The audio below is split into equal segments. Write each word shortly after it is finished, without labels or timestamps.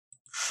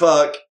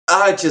fuck.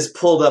 I just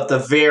pulled up the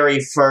very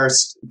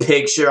first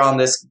picture on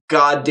this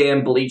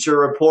goddamn Bleacher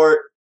Report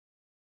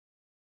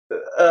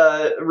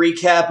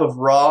recap of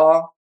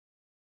Raw.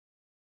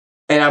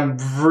 And I'm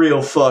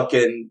real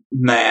fucking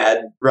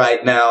mad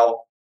right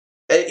now.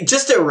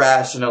 Just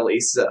irrationally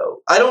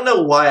so. I don't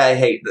know why I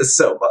hate this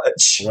so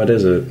much. What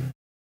is it?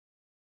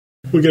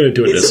 We're going to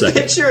do it in a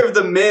second. It's a picture of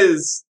The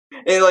Miz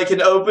in like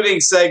an opening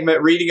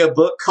segment reading a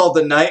book called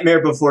The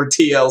Nightmare Before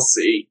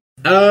TLC.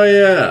 Oh,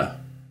 yeah.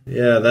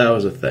 Yeah, that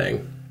was a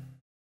thing.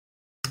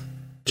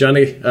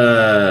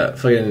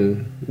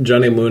 Fucking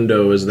Johnny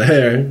Mundo was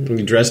there.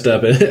 He dressed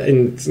up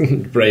in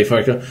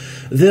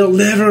Braveheart. They'll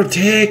never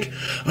take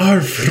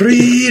our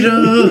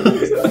freedom.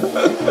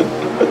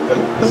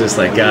 It's just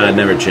like, God,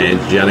 never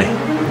change, Johnny.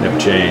 Never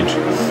change.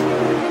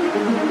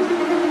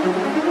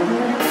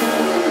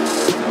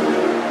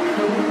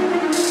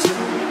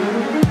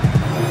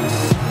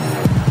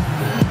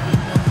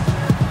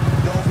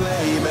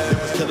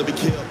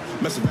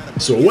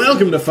 So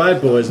welcome to Fight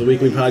Boys, the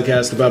weekly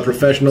podcast about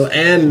professional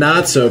and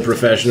not so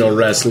professional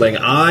wrestling.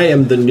 I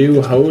am the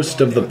new host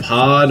of the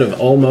pod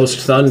of Almost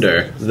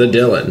Thunder, the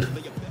Dylan.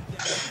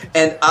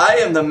 And I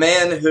am the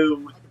man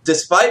who,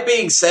 despite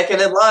being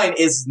second in line,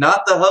 is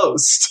not the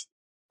host.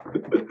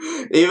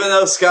 Even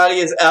though Scotty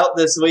is out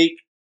this week,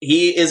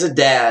 he is a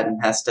dad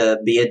and has to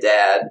be a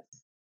dad.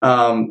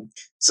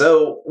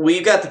 So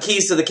we've got the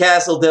keys to the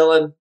castle,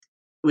 Dylan.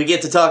 We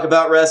get to talk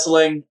about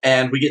wrestling,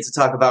 and we get to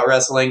talk about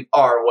wrestling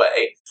our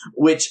way,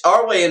 which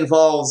our way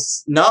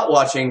involves not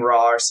watching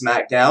Raw or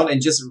SmackDown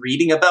and just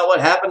reading about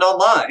what happened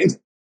online.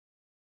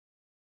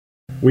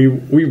 We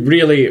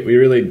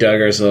really dug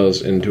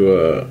ourselves into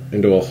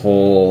a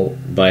hole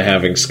by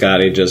having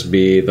Scotty just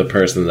be the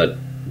person that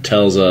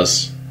tells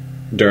us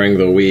during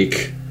the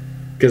week,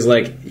 because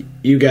like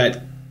you got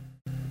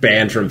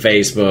banned from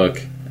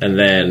Facebook, and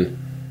then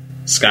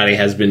Scotty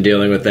has been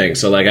dealing with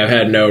things. So, like, I've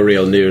had no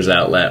real news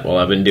outlet while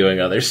I've been doing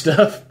other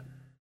stuff.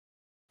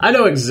 I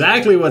know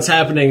exactly what's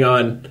happening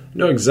on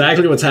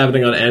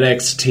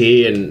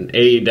NXT and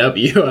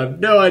AEW. I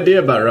have no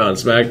idea about Raw and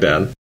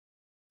SmackDown.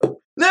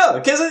 No,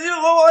 because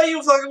why are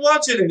you fucking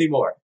watching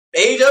anymore?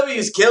 AEW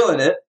is killing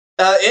it.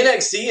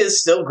 NXT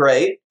is still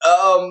great.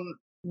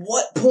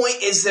 What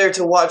point is there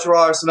to watch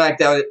Raw or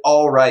SmackDown at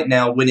all right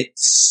now when it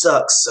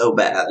sucks so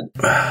bad?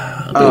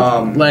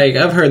 Like,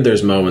 I've heard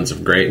there's moments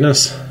of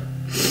greatness.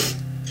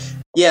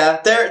 Yeah,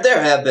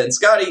 there have been.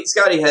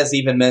 Scotty has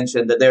even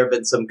mentioned that there have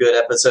been some good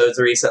episodes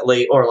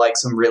recently, or like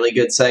some really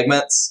good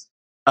segments.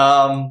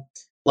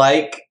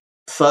 Like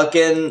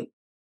fucking,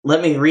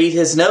 let me read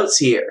his notes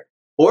here.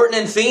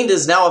 Orton and Fiend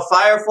is now a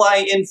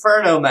Firefly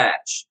Inferno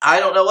match. I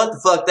don't know what the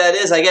fuck that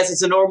is. I guess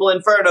it's a normal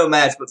Inferno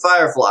match, but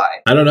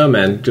Firefly. I don't know,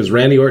 man, because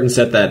Randy Orton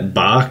set that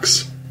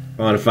box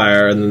on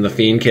fire, and then the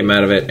Fiend came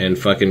out of it and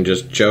fucking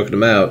just choked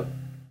him out.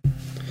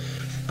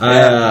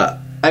 Yeah.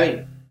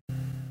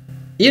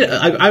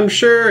 I'm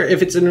sure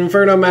if it's an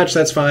Inferno match,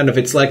 that's fine. If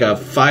it's like a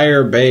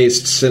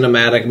fire-based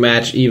cinematic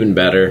match, even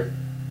better.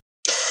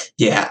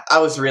 Yeah, I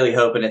was really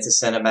hoping it's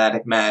a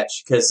cinematic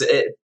match, because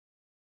if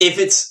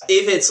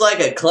it's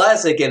like a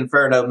classic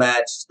Inferno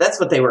match, that's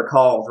what they were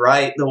called,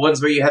 right? The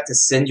ones where you have to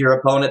send your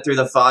opponent through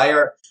the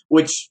fire,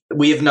 which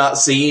we have not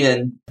seen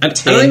in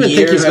 10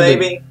 years,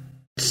 maybe.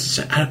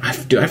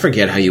 I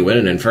forget how you win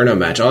an Inferno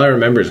match. All I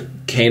remember is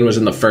Kane was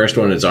in the first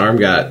one, his arm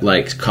got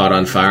like caught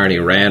on fire and he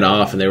ran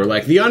off, and they were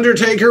like, "The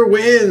Undertaker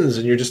wins,"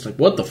 and you're just like,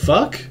 what the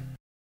fuck?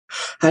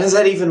 How does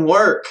that even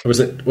work? Was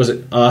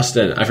it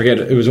Austin? I forget.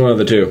 It was one of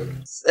the two.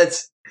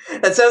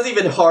 That sounds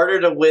even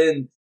harder to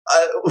win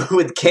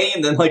with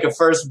Kane than like a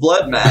First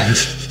Blood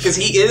match, because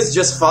he is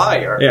just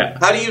fire. Yeah.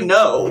 How do you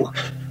know?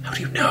 How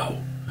do you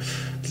know?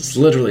 It's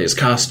literally his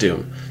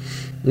costume.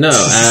 No.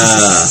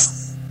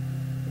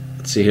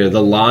 Let's see here.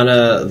 The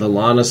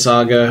Lana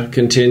saga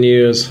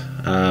continues.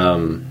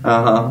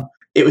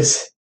 It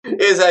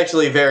was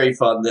actually very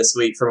fun this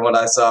week from what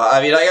I saw.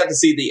 I mean, I got to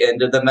see the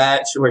end of the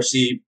match where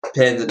she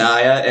pinned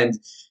Nia, and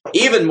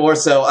even more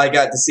so, I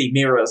got to see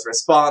Miro's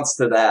response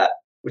to that,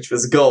 which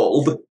was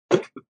gold.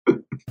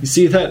 You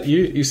see that?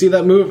 You see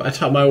that move? I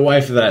taught my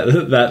wife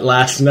that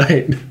last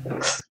night.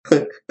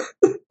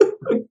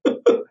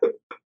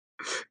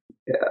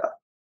 Yeah.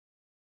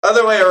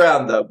 Other way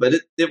around though, but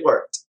it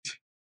worked.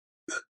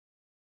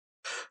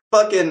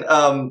 Fucking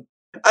I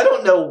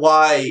don't know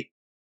why.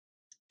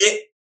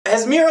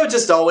 Has Miro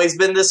just always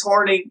been this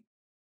horny?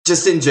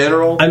 Just in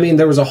general? I mean,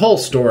 there was a whole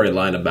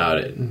storyline about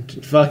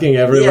it. Fucking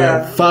everywhere.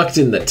 Yeah. Fucked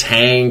in the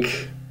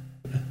tank.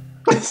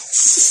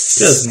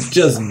 just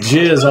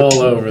jizz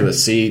all over the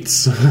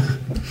seats.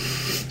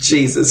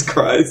 Jesus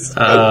Christ.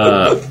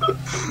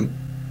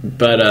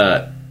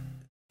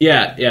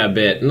 Yeah, a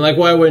bit. And like,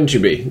 why wouldn't you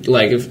be?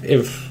 Like,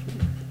 if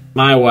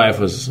my wife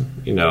was,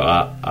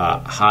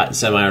 a hot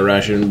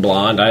semi-Russian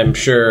blonde, I'm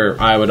sure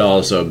I would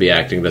also be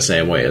acting the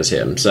same way as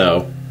him.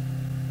 So,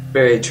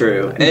 very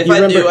true. And if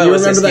I knew I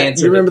was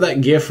you remember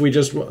that GIF we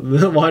just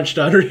watched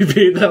on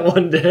repeat that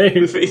one day?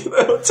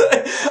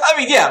 I I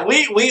mean, yeah,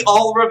 we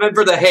all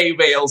remember the hay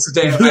bales,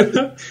 damn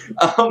it.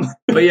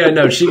 But yeah,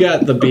 no, she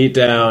got the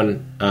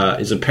beatdown.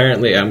 Is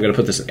apparently, I'm going to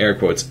put this in air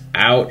quotes,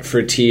 out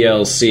for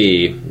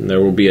TLC. And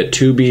there will be a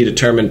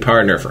to-be-determined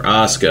partner for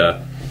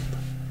Asuka,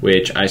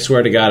 which I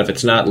swear to God, if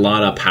it's not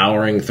Lana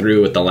powering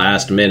through at the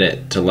last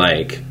minute to,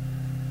 like,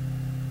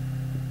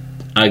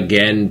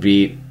 again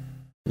beat,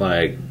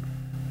 like,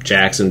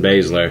 Jackson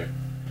Baszler.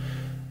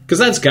 Because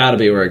that's got to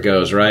be where it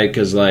goes, right?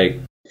 Because, like...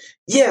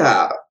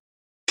 Yeah,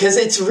 because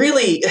it's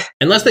really...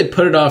 Unless they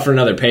put it off for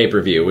another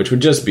pay-per-view, which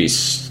would just be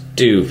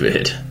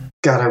stupid.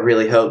 God, I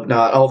really hope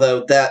not.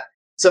 Although that...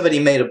 Somebody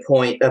made a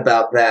point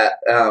about that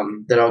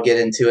that I'll get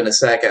into in a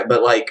second.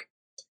 But, like,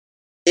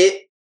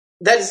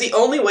 that is the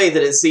only way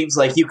that it seems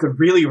like you could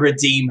really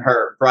redeem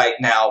her right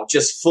now,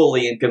 just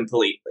fully and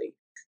completely.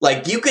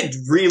 Like, you could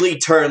really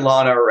turn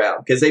Lana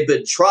around, because they've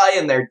been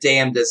trying their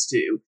damnedest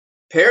to.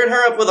 Pairing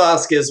her up with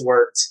Asuka has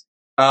worked.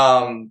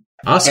 Asuka,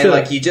 and,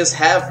 like, you just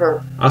have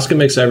her... Asuka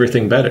makes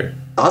everything better.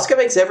 Asuka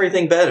makes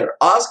everything better.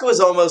 Asuka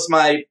was almost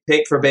my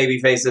pick for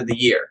Babyface of the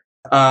Year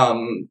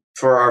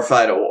for our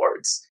Fight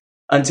Awards,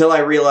 until I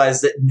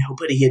realized that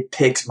nobody had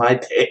picked my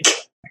pick.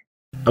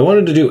 I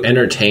wanted to do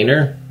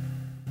Entertainer,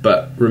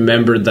 but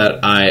remembered that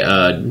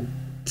I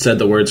said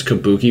the words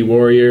Kabuki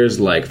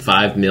Warriors like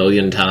 5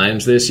 million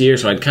times this year,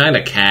 so I'd kind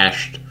of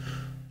cashed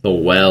the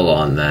well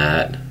on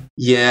that.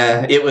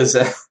 Yeah, it was...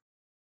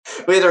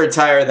 we had to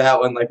retire that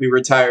one like we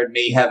retired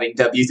me having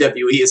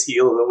WWE as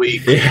heel of the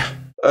week. Yeah.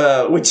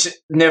 Which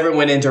never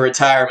went into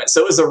retirement.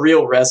 So it was a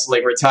real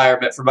wrestling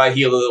retirement for my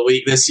heel of the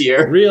week this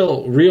year.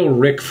 Real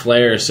Ric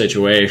Flair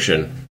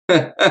situation.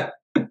 Every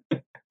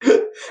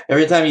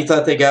time you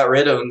thought they got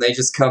rid of him, they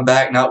just come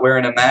back not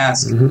wearing a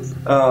mask.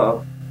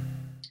 Mm-hmm.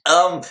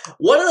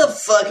 What the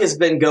fuck has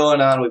been going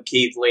on with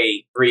Keith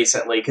Lee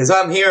recently? Because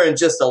I'm hearing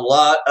just a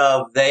lot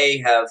of they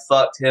have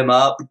fucked him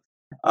up.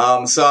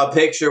 Saw a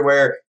picture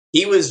where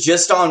he was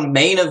just on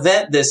Main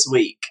Event this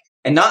week.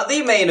 And not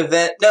the main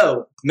event,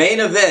 no, Main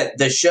Event,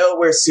 the show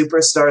where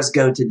superstars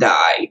go to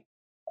die.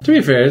 To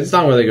be fair, it's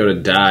not where they go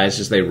to die, it's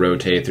just they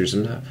rotate through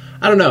some...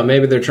 I don't know,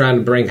 maybe they're trying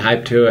to bring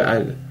hype to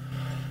it.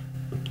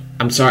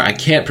 I'm sorry, I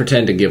can't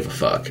pretend to give a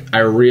fuck. I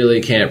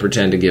really can't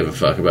pretend to give a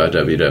fuck about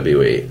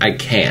WWE. I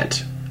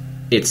can't.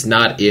 It's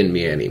not in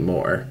me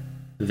anymore.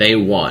 They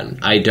won.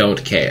 I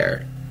don't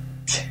care.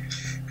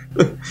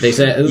 They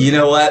said... You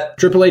know what?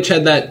 Triple H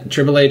had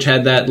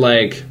that,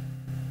 like...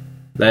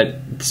 that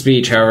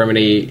speech, however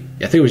many...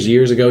 I think it was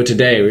years ago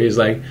today, where he was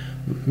like,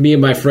 me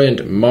and my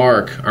friend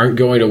Mark aren't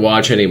going to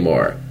watch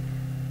anymore.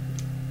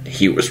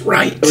 He was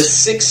right. It was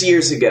 6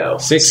 years ago.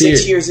 6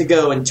 years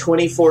ago in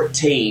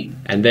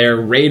 2014. And their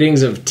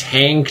ratings have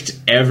tanked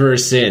ever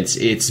since.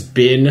 It's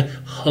been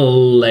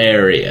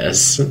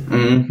hilarious.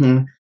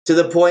 Mm-hmm. To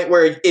the point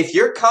where if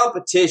your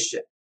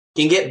competition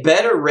can get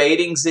better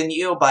ratings than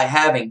you by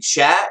having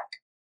Shaq,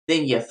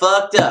 then you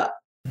fucked up.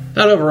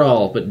 Not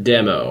overall, but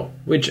demo.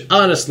 Which,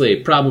 honestly,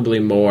 probably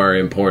more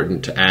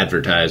important to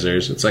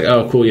advertisers. It's like,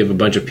 oh, cool, you have a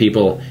bunch of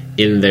people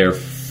in their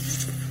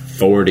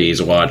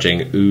 40s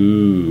watching.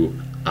 Ooh,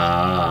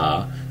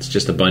 ah. It's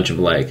just a bunch of,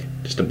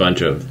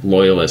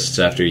 loyalists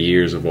after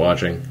years of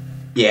watching.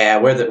 Yeah,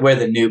 where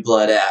the new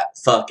blood at?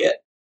 Fuck it.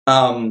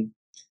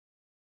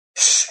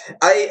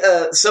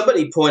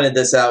 Somebody pointed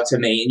this out to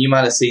me, and you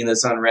might have seen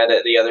this on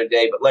Reddit the other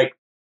day, but, like,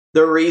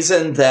 the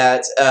reason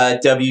that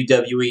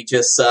WWE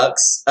just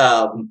sucks,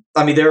 I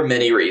mean, there are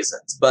many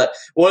reasons, but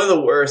one of the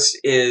worst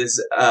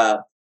is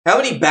how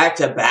many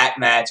back-to-back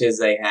matches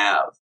they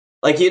have.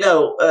 Like,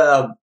 you'll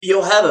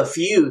have a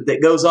feud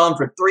that goes on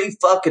for 3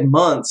 fucking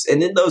months,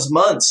 and in those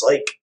months,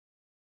 like,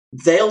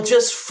 they'll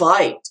just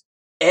fight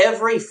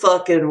every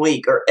fucking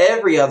week or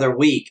every other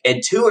week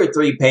and 2 or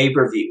 3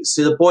 pay-per-views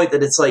to the point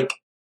that it's like,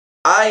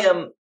 I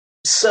am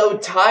so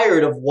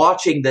tired of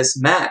watching this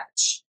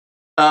match.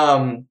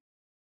 I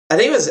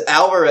think it was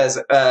Alvarez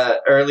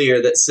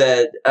earlier that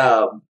said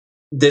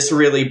this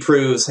really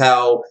proves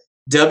how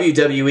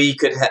WWE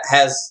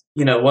has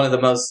one of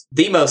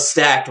the most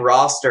stacked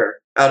roster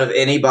out of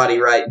anybody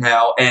right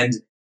now, and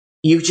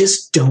you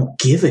just don't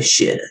give a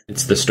shit.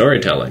 It's the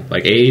storytelling.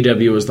 Like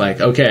AEW was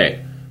like,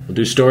 okay, we'll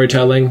do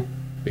storytelling.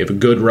 We have a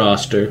good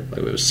roster.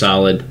 Like, we have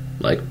solid,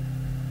 like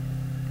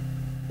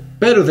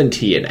better than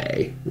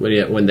TNA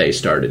when they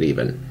started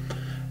even.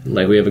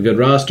 Like, we have a good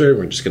roster.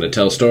 We're just going to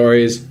tell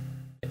stories.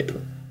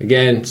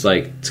 Again, it's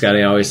like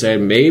Scotty always said,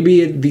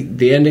 maybe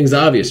the ending's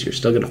obvious. You're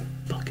still going to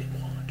fucking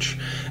watch.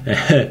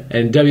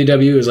 And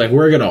WWE is like,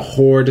 we're going to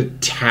hoard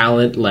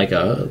talent like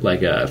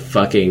a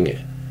fucking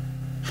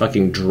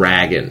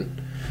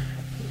dragon.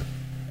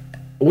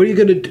 What are you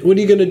going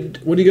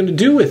to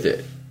do with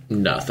it?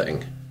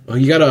 Nothing. Well,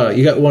 you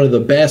got one of the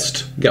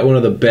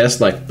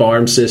best like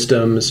farm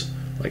systems.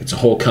 Like, it's a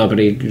whole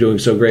company doing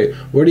so great.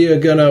 What are you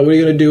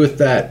gonna do with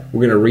that?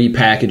 We're gonna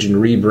repackage and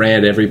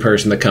rebrand every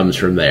person that comes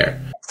from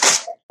there.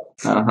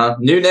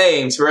 New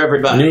names for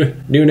everybody.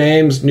 New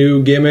names,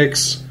 new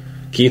gimmicks.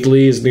 Keith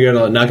Lee's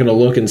not gonna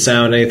look and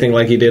sound anything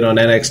like he did on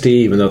NXT,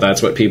 even though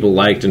that's what people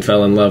liked and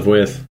fell in love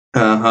with.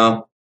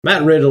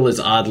 Matt Riddle is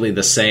oddly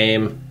the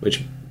same,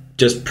 which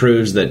just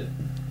proves that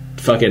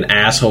fucking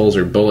assholes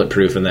are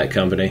bulletproof in that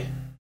company.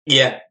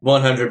 Yeah,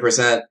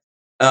 100%.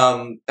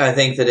 I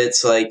think that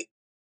it's like,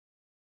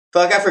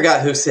 fuck, I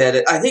forgot who said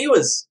it. I think it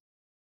was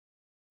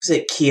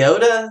it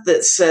Kyoto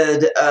that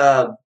said,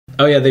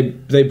 oh yeah,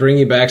 they bring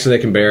you back so they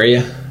can bury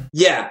you?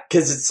 Yeah,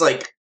 because it's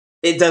like,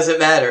 it doesn't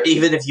matter.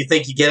 Even if you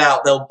think you get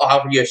out, they'll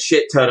offer you a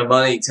shit ton of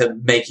money to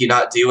make you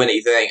not do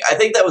anything. I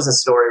think that was a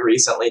story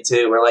recently,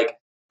 too, where, like,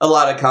 a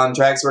lot of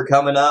contracts were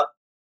coming up,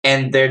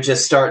 and they're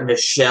just starting to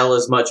shell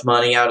as much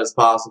money out as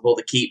possible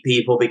to keep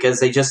people because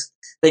they just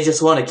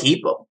want to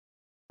keep them.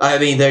 I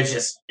mean, they're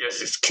just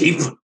keep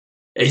them.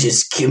 They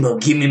just give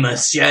me my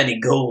shiny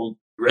gold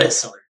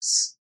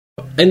wrestlers.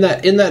 In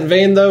that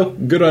vein, though,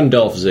 good on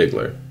Dolph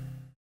Ziggler.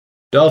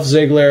 Dolph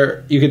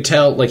Ziggler, you could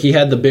tell, like, he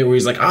had the bit where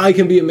he's like, I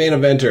can be a main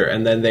eventer,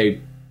 and then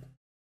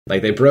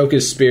they broke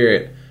his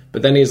spirit,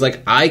 but then he's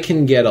like, I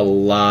can get a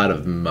lot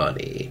of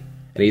money.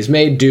 And he's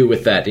made do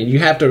with that, and you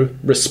have to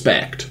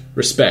respect,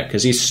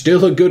 because he's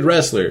still a good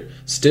wrestler,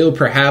 still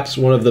perhaps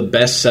one of the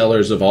best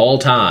sellers of all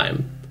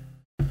time.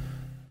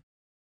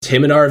 It's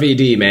him and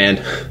RVD, man.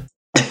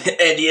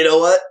 And you know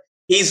what?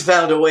 He's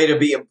found a way to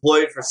be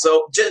employed for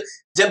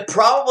to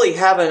probably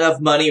have enough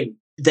money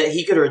that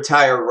he could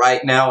retire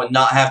right now and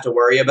not have to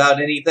worry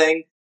about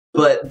anything.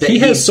 But he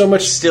has so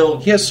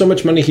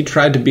much money. He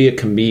tried to be a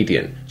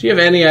comedian. Do you have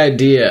any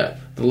idea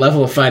the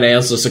level of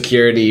financial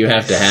security you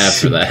have to have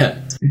for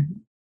that?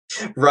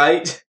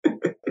 Right?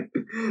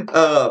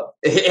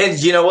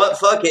 And you know what?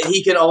 Fuck it.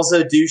 He can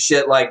also do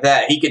shit like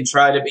that. He can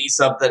try to be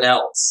something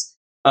else.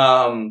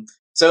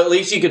 So at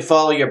least you could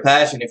follow your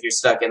passion if you're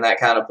stuck in that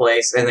kind of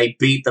place, and they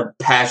beat the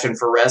passion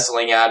for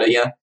wrestling out of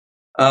you.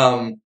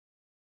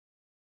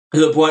 To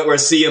the point where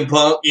CM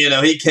Punk,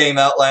 he came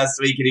out last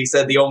week and he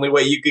said the only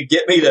way you could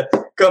get me to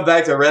come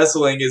back to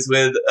wrestling is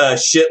with a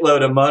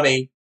shitload of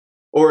money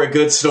or a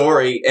good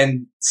story,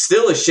 and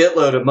still a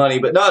shitload of money,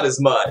 but not as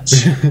much.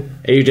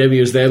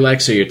 AEW is there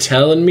like, so you're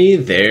telling me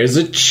there's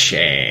a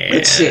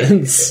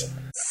chance.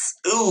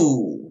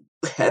 Ooh,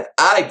 have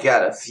I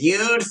got a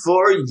feud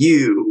for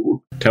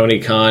you. Tony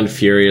Khan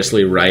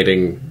furiously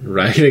writing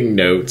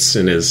notes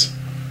in his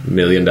 $1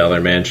 million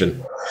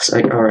mansion. It's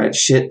like, all right,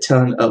 shit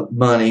ton of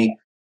money.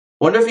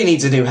 Wonder if he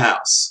needs a new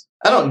house.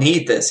 I don't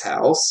need this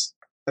house.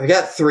 I've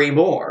got 3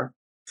 more.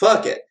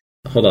 Fuck it.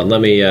 Hold on,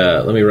 let me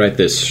write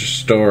this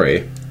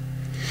story.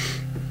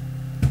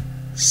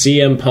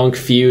 CM Punk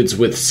feuds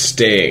with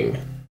Sting.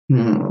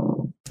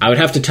 I would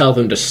have to tell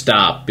them to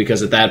stop,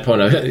 because at that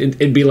point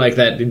it'd be like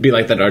that. It'd be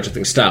like that Archer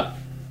thing. Stop.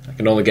 I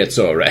can only get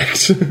so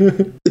erect.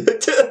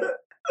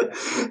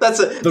 That's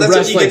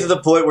when you get to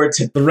the point where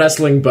the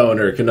wrestling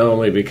boner can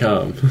only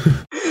become.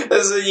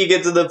 That's when you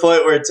get to the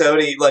point where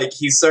Tony,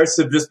 he starts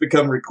to just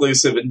become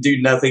reclusive and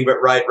do nothing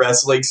but write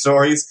wrestling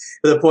stories,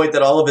 to the point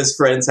that all of his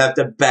friends have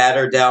to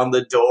batter down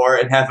the door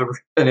and have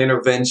an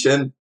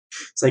intervention.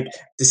 It's like,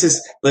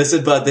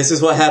 listen, bud, this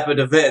is what happened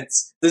to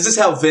Vince. This is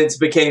how Vince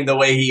became the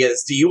way he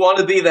is. Do you want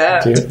to be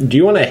that? Do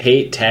you want to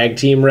hate tag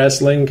team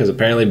wrestling? Because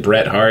apparently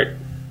Bret Hart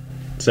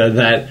said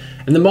that.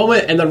 And the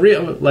moment, and the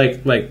real,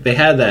 they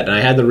had that, and I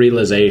had the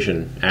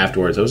realization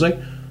afterwards. I was like,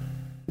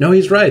 no,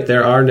 he's right.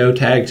 There are no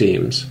tag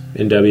teams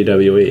in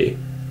WWE.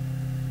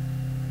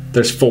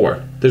 There's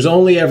 4. There's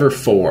only ever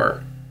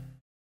 4.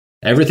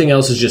 Everything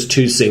else is just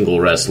 2 single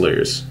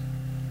wrestlers,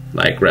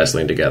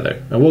 wrestling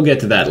together. And we'll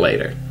get to that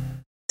later.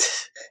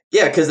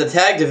 Yeah, because the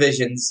tag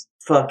divisions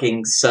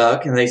fucking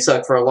suck, and they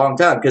suck for a long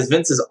time, because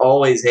Vince has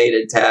always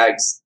hated tag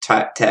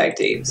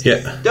teams.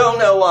 Yeah. Don't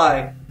know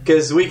why,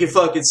 because we can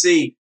fucking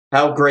see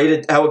how a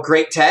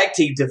great tag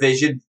team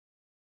division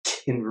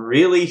can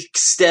really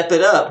step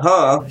it up,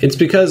 huh? It's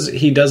because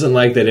he doesn't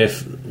like that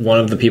if one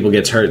of the people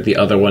gets hurt, the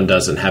other one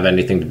doesn't have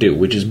anything to do,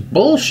 which is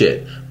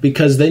bullshit,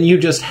 because then you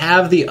just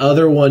have the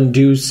other one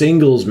do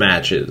singles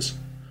matches,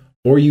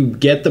 or you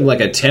get them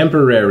a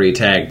temporary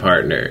tag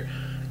partner,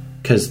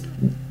 because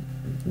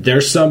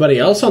there's somebody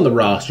else on the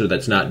roster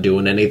that's not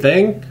doing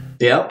anything.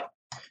 Yep.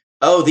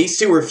 Oh, these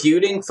 2 were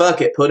feuding? Fuck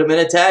it, put them in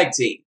a tag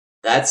team.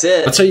 That's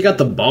it. That's how you got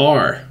The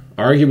Bar,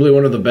 arguably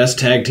one of the best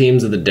tag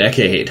teams of the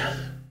decade.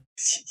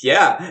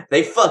 Yeah,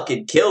 they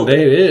fucking killed it.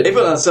 They did. They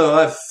put on some of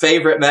my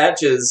favorite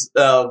matches,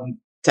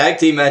 tag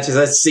team matches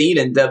I've seen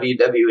in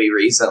WWE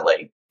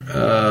recently.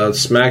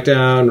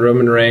 SmackDown,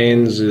 Roman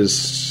Reigns is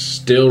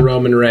still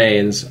Roman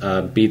Reigns.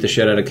 Beat the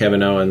shit out of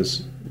Kevin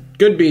Owens.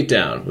 Good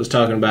beatdown. Was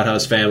talking about how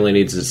his family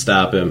needs to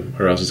stop him,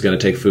 or else he's going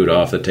to take food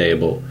off the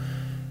table.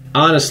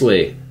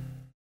 Honestly,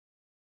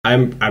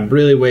 I'm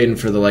really waiting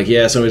for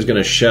somebody's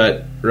going to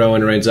shut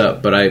Roman Reigns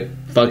up, but I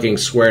fucking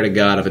swear to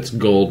God, if it's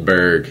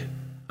Goldberg,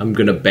 I'm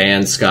going to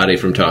ban Scotty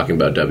from talking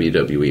about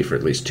WWE for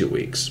at least 2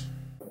 weeks.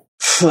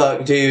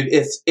 Fuck, dude.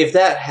 If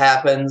that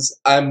happens,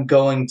 I'm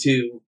going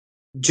to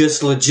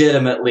just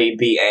legitimately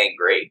be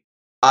angry.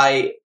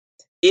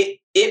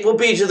 It will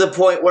be to the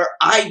point where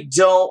I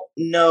don't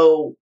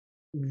know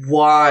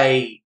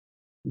why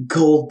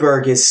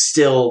Goldberg is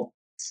still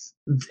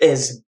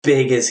as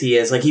big as he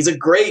is. He's a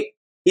great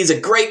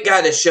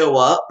guy to show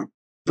up,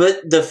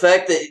 But the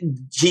fact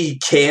that he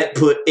can't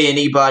put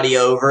anybody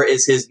over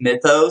is his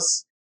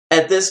mythos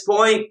at this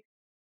point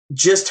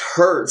just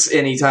hurts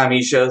anytime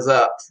he shows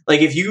up.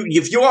 Like, if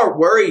you aren't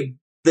worried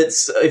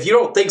if you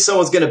don't think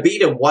someone's going to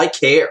beat him, why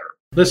care?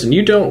 Listen,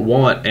 you don't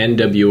want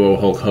NWO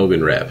Hulk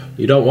Hogan rep.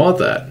 You don't want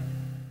that.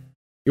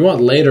 You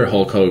want later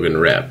Hulk Hogan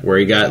rep, where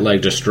he got,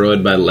 like,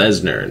 destroyed by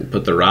Lesnar and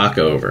put The Rock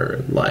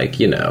over, like,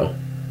 you know,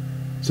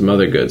 some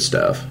other good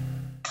stuff.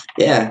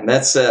 Yeah,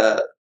 that's,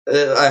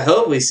 I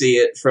hope we see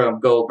it from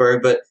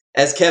Goldberg, but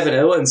as Kevin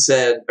Owens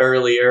said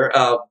earlier,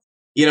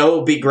 you know, it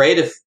would be great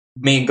if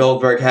me and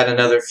Goldberg had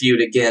another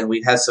feud again.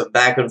 We'd have some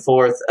back and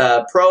forth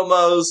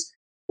promos.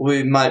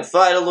 We might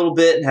fight a little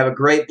bit and have a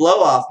great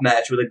blow-off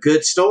match with a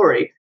good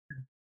story.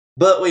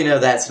 But we know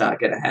that's not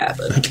going to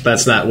happen.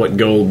 That's not what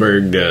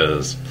Goldberg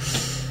does.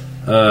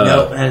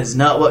 No, that is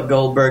not what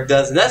Goldberg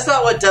does. And that's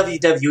not what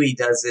WWE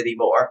does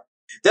anymore.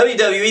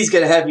 WWE's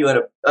going to have you in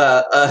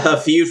a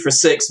feud for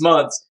 6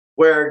 months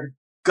where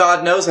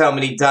God knows how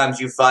many times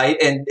you fight,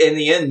 and in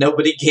the end,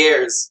 nobody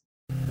cares.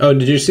 Oh,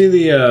 did you see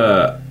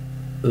the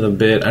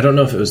bit? I don't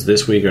know if it was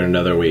this week or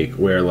another week,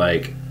 where,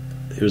 like,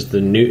 it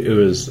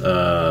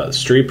was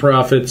Street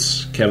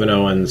Profits, Kevin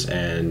Owens,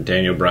 and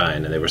Daniel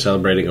Bryan, and they were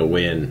celebrating a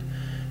win.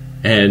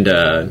 And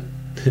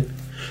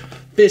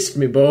fist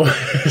me,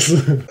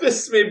 boys.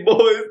 Fist me,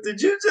 boys. Did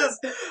you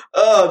just?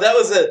 Oh,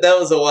 that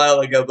was a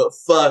while ago, but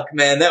fuck,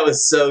 man, that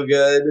was so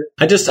good.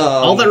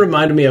 All that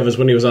reminded me of is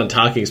when he was on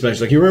Talking Smash.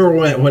 Like, you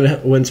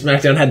remember when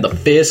SmackDown had the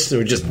fists? They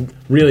were just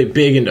really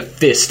big into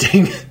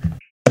fisting.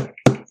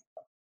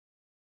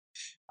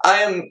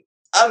 I'm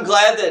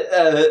glad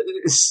that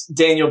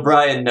Daniel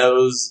Bryan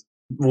knows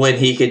when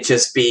he could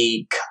just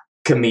be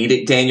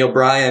comedic Daniel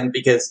Bryan,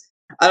 because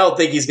I don't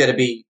think he's going to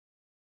be.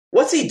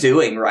 What's he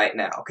doing right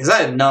now? Because I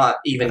have not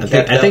even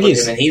kept up with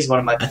him, and he's one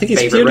of my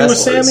favorite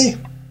wrestlers. With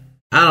Sammy?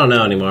 I don't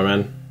know anymore,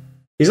 man.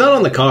 He's not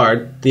on the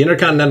card. The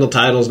Intercontinental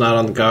title's not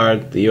on the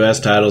card. The U.S.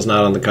 title's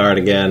not on the card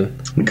again.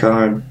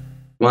 Well,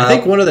 I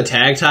think one of the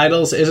tag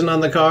titles isn't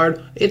on the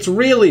card. It's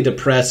really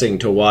depressing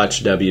to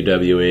watch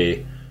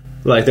WWE.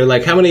 Like, they're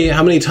like, how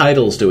many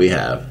titles do we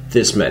have?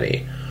 This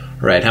many.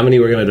 Right, how many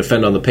we're going to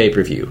defend on the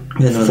pay-per-view?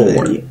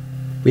 4.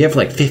 We have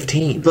like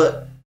 15.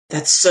 But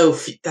that's so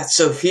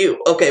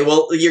few. Okay,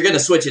 well, you're going to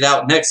switch it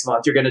out next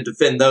month. You're going to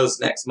defend those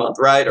next month,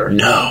 right? Or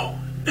no.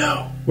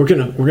 We're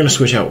gonna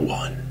switch out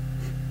one.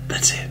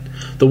 That's it.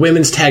 The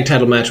women's tag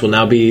title match will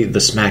now be the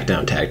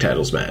SmackDown tag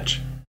titles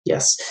match.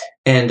 Yes,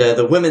 and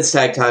the women's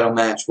tag title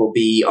match will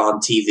be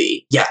on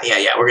TV. Yeah.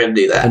 We're going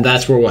to do that, and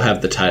that's where we'll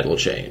have the title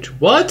change.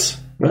 What?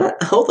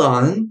 Hold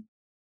on.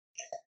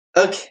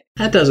 Okay.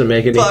 That doesn't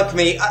make any... Fuck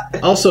me.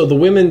 Also, the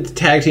women's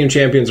tag team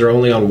champions are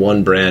only on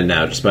one brand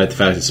now, despite the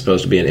fact it's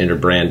supposed to be an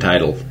inter-brand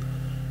title.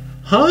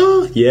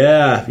 Huh?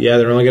 Yeah,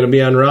 they're only going to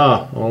be on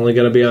Raw.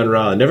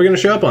 Never going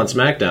to show up on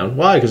SmackDown.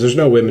 Why? Because there's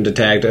no women to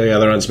tag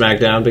together on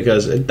SmackDown,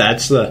 because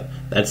that's the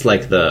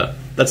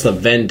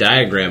Venn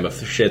diagram of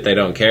the shit they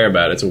don't care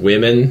about. It's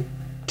women,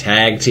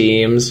 tag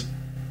teams,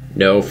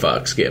 no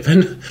fucks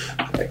given.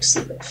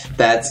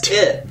 That's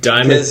it.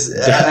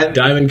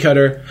 Diamond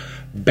Cutter,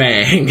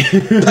 bang.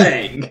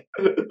 Bang.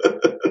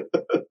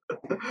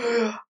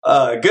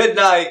 Good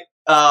night.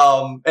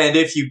 And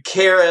if you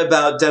care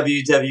about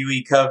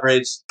WWE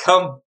coverage,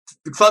 come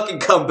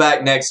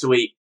back next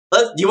week.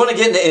 You want to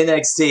get into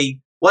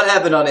NXT? What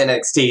happened on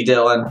NXT,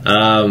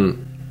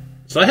 Dylan?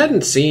 So I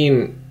hadn't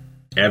seen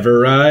Ever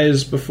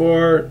Rise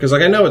before, because,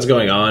 like, I know what's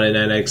going on in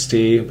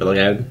NXT, but,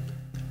 like,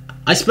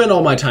 I spend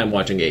all my time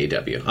watching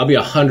AEW. I'll be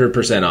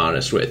 100%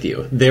 honest with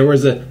you. There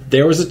was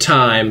a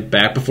time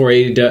back before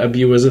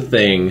AEW was a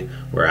thing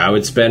where I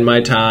would spend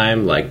my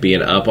time, like,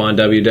 being up on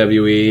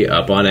WWE,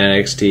 up on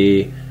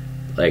NXT,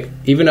 like,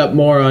 even up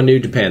more on New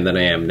Japan than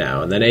I am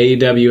now. And then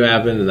AEW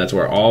happened, and that's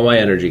where all my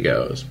energy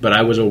goes. But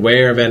I was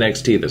aware of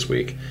NXT this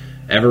week.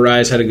 Ever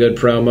Rise had a good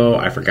promo.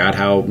 I forgot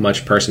how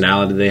much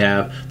personality they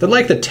have. They're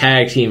like the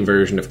tag team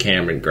version of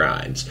Cameron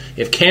Grimes.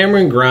 If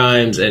Cameron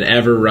Grimes and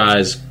Ever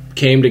Rise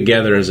came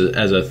together as a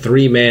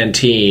 3-man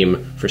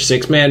team for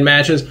 6-man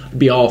matches, I'd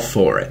be all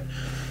for it.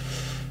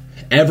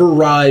 Ever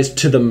Rise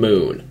to the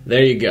moon.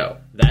 There you go.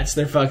 That's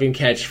their fucking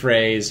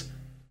catchphrase.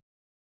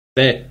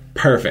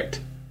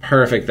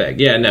 Perfect thing.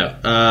 Yeah, no.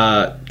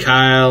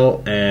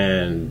 Kyle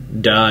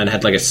and Dunn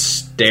had like a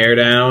stare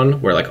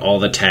down where like all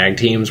the tag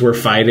teams were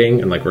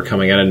fighting and like were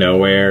coming out of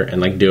nowhere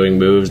and like doing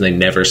moves, and they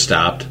never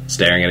stopped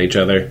staring at each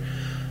other.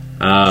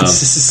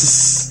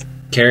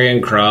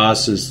 Karrion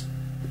Kross is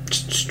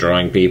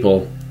destroying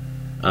people.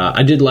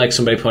 I did like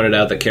somebody pointed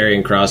out that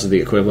Karrion Kross is the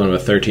equivalent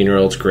of a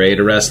 13-year-old's grade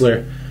a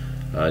wrestler.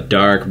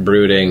 Dark,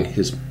 brooding.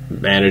 His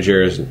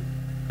manager is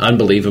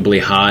unbelievably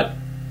hot,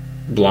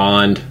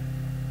 blonde.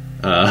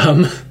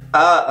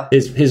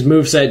 His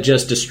moveset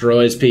just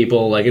destroys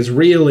people. Like, it's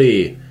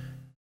really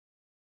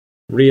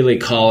a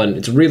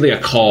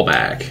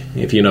callback,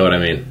 if you know what I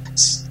mean.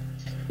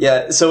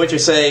 Yeah, so what you're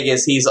saying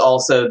is he's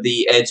also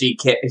the edgy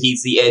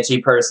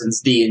person's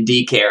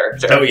D&D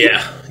character. Oh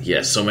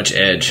yeah, so much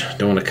edge.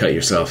 Don't want to cut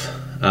yourself.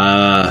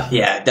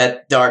 Yeah,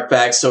 that dark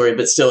backstory,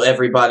 but still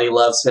everybody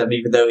loves him,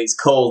 even though he's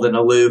cold and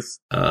aloof.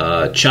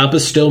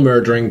 Ciampa's still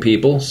murdering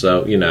people,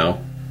 so,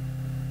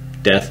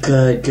 death.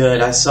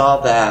 Good, I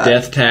saw that.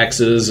 Death,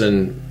 taxes,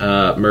 and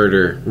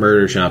murder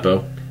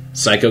Ciampa.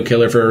 Psycho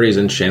killer for a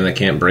reason. Shame they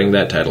can't bring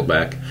that title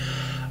back.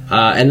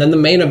 And then the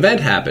main event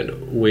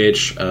happened,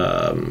 which,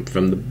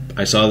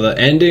 I saw the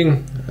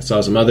ending, I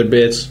saw some other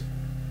bits.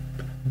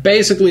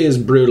 Basically as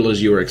brutal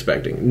as you were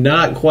expecting.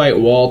 Not quite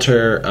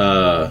Walter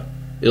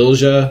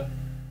Ilja,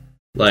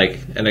 like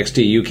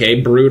NXT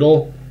UK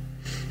brutal,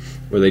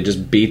 where they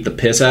just beat the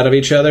piss out of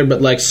each other,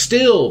 but like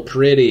still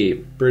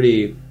pretty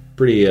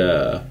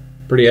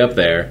up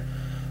there.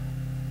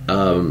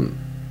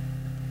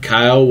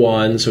 Kyle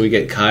won, so we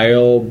get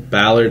Kyle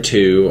Balor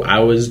 2. I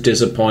was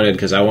disappointed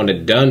because I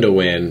wanted Dunn to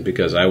win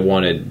because I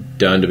wanted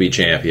Dunn to be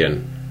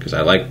champion because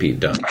I like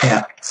Pete Dunne.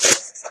 Yeah.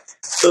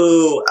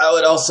 Ooh, I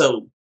would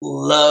also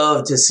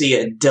love to see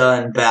a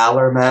Dunn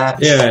Balor match.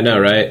 Yeah, I know,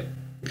 right?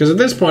 Because at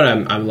this point,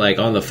 I'm like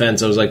on the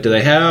fence. I was like, do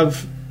they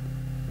have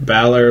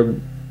Balor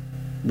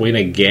win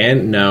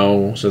again?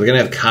 No. So they're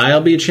gonna have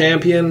Kyle be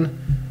champion,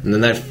 and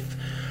then that.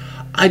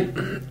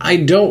 I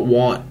don't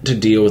want to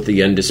deal with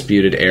the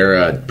Undisputed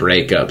Era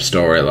breakup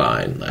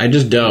storyline. I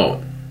just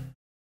don't.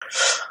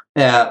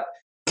 Yeah,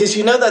 because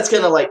that's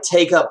gonna like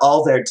take up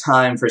all their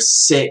time for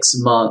 6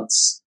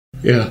 months.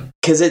 Yeah,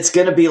 because it's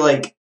gonna be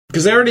like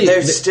because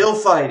they're still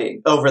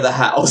fighting over the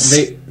house.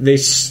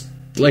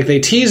 They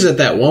teased at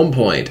that one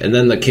point, and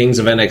then the Kings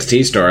of NXT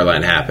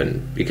storyline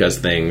happened because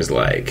things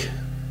like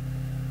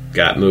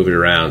got moved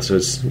around. So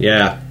it's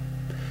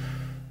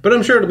but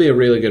I'm sure it'll be a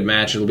really good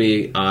match. It'll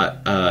be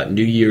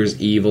New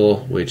Year's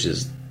Evil, which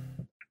is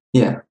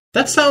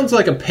that sounds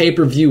like a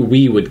pay-per-view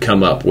we would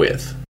come up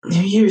with.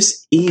 New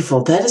Year's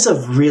Evil. That is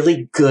a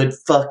really good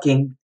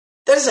fucking.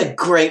 That is a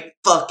great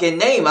fucking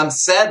name. I'm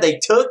sad they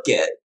took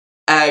it.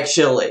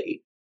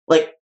 Actually,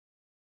 like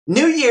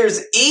New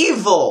Year's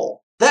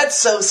Evil. That's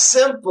so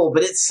simple,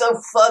 but it's so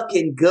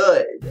fucking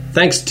good.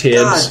 Thanks,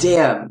 Tibbs. God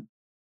damn.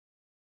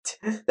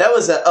 That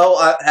was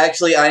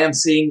I am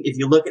seeing, if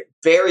you look at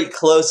very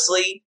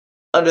closely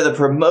under the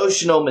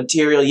promotional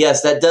material,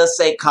 yes, that does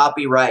say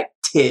copyright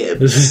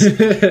Tibbs.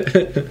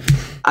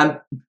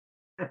 I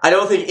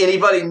don't think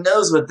anybody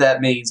knows what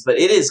that means, but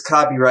it is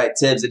copyright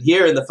Tibbs. And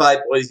here in the Five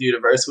Boys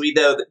universe, we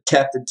know that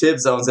Captain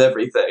Tibbs owns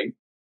everything.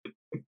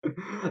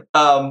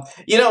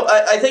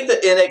 I think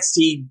that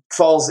NXT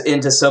falls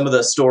into some of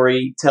the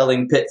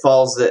storytelling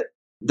pitfalls that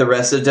the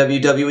rest of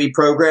WWE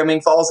programming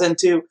falls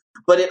into,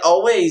 but it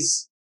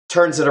always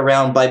turns it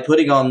around by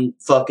putting on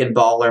fucking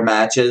baller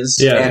matches.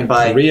 Yeah, and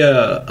by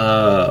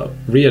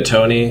Rhea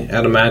Tony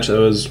had a match that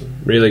was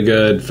really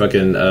good.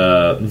 Fucking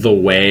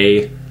The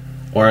Way,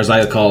 or as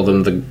I call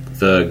them,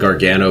 the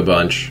Gargano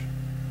Bunch.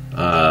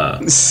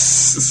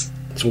 It's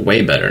a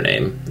way better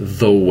name.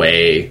 The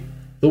Way.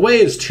 The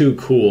Way is too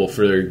cool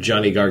for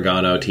Johnny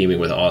Gargano teaming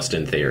with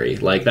Austin Theory.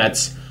 Like,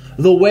 that's...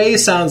 The Way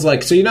sounds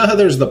like... So you know how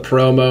there's the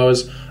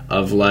promos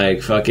of,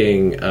 like,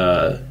 fucking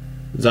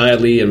Xia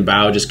Li and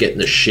Bao just getting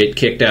the shit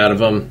kicked out of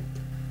them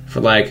for,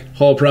 like,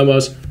 whole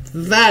promos?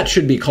 That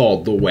should be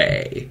called The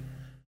Way.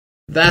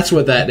 That's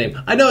what that name...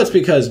 I know it's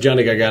because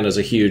Johnny Gargano's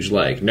a huge,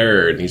 like,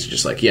 nerd, and he's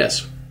just like,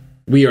 yes,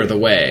 we are the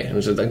way. And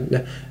it's just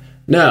like...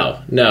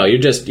 No, you're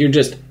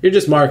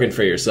just marking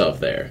for yourself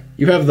there.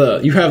 You have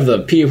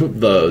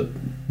the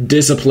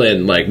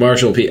discipline, like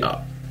Marshall P.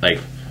 Like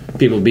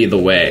people be the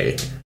way.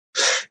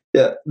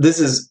 Yeah, this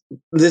is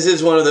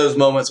one of those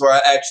moments where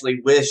I actually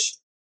wish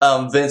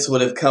Vince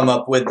would have come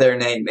up with their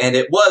name, and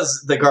it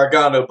was the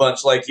Gargano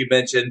Bunch, like you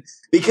mentioned,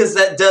 because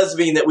that does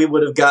mean that we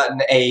would have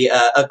gotten a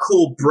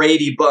cool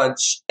Brady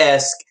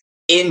Bunch-esque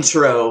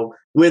intro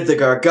with the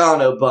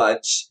Gargano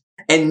Bunch,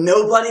 and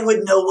nobody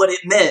would know what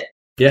it meant.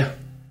 Yeah.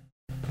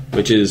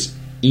 Which is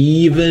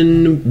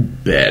even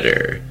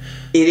better.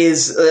 It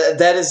is.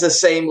 That is the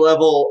same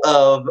level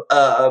of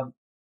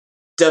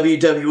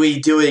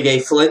WWE doing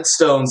a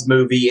Flintstones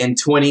movie in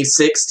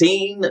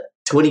 2016,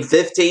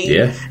 2015,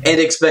 and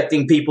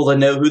expecting people to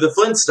know who the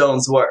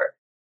Flintstones were.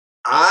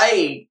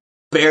 I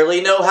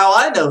barely know how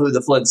I know who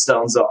the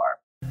Flintstones are.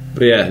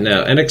 But yeah,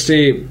 no,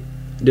 NXT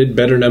did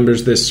better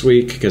numbers this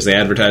week because they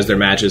advertised their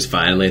matches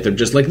finally. They're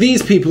just like,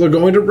 these people are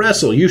going to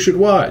wrestle. You should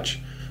watch.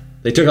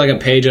 They took like a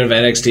page out of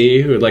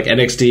NXT, who like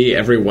NXT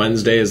every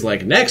Wednesday is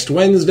like, next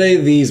Wednesday,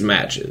 these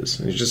matches.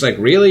 And it's just like,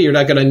 really? You're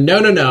not going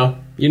to... No.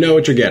 You know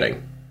what you're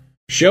getting.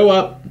 Show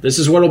up. This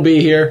is what'll be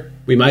here.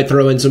 We might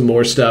throw in some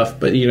more stuff,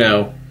 but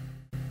Yeah.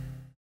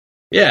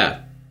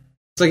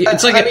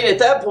 It's like at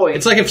that point...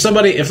 It's like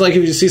if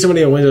you see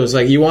somebody in windows,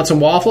 like, you want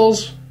some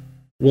waffles?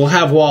 We'll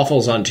have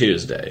waffles on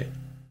Tuesday.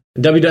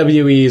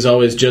 WWE is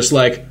always just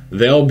like,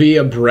 there'll be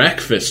a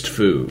breakfast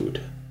food.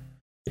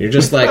 You're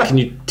just like, can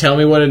you tell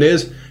me what it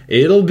is?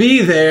 It'll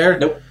be there.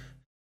 Nope.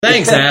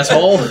 Thanks,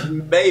 asshole.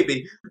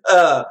 Maybe.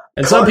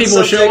 And some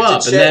people show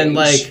up, and then,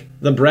 like,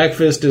 the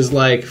breakfast is,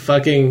 like,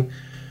 fucking,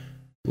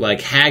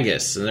 like,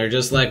 haggis. And they're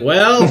just like,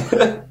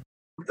 well,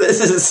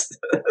 This is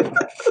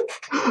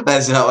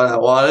that's not what I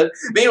wanted.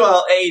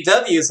 Meanwhile,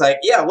 AEW is like,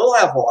 yeah, we'll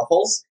have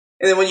waffles.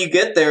 And then when you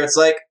get there, it's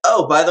like,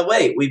 oh, by the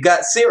way, we've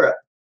got syrup.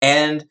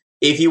 And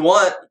if you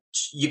want,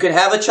 you can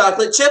have a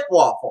chocolate chip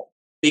waffle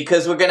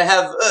because we're going to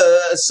have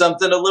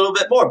something a little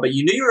bit more. But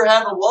you knew you were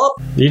having a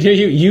waffle.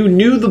 You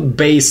knew the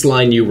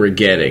baseline you were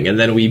getting, and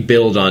then we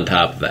build on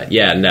top of that.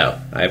 Yeah, no,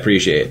 I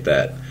appreciate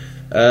that.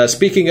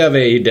 Speaking of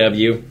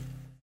AEW,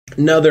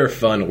 another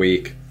fun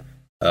week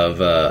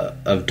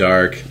of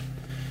Dark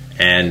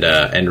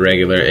and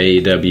regular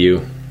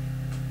AEW.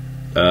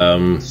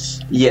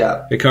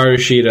 Yeah. Hikaru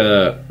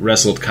Shida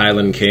wrestled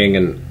Kylan King,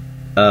 and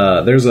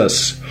there's a...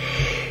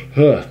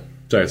 sorry,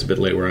 it's a bit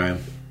late where I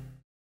am.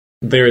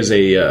 There is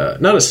a...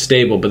 not a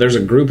stable, but there's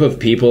a group of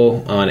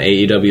people on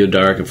AEW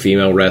Dark of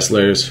female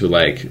wrestlers who,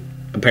 like,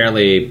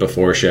 apparently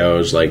before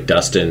shows, like,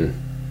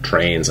 Dustin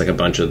trains, like, a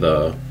bunch of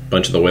the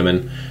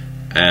women,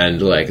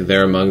 and, like,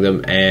 they're among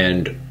them,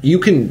 and you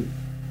can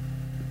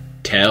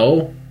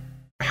tell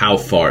how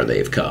far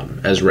they've come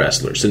as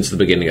wrestlers since the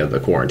beginning of the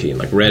quarantine.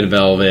 Like Red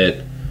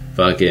Velvet,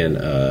 fucking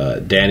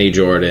Danny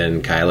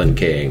Jordan, Kylan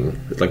King,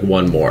 like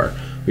one more.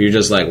 Where you're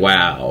just like,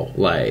 wow,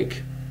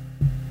 like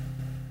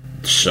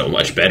so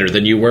much better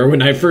than you were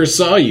when I first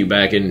saw you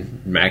back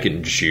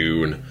in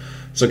June.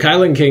 So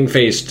Kylan King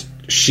faced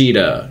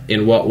Shida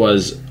in what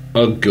was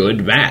a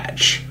good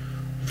match.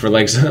 For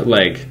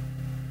like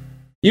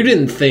you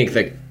didn't think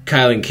that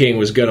Kylan King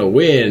was gonna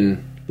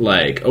win,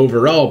 like,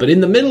 overall, but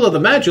in the middle of the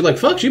match, you're like,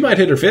 fuck, she might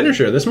hit her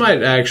finisher. This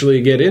might actually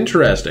get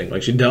interesting.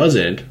 Like, she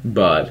doesn't,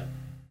 but...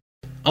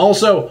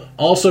 Also,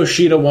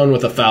 Shida won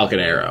with a Falcon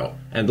Arrow.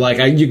 And,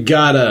 like, you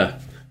gotta...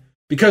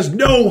 Because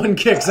no one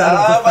kicks out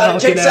of the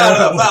Falcon Arrow.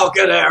 Out of the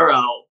Falcon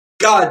Arrow.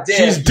 God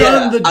damn. She's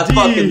done the deed. I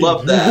fucking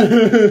love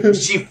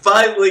that. She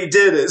finally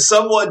did it.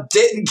 Someone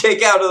didn't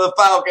kick out of the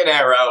Falcon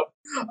Arrow.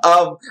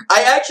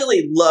 I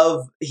actually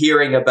love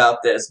hearing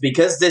about this,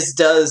 because this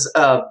does...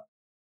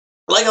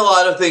 like a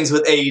lot of things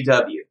with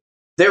AEW,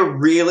 they're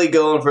really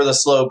going for the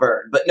slow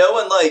burn. But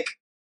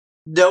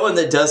knowing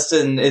that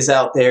Dustin is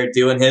out there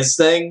doing his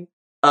thing,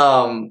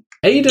 AEW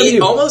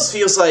it almost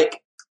feels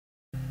like...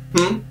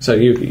 So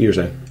you're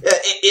saying?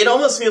 It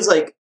almost feels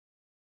like...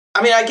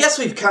 I mean, I guess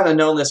we've kind of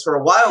known this for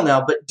a while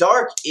now, but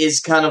Dark is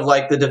kind of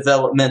like the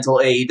developmental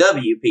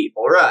AEW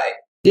people, right?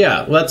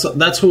 Yeah, well,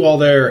 that's who all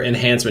their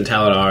enhancement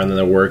talent are, and then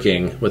they're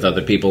working with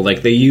other people.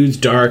 Like, they use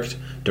Dark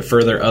to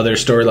further other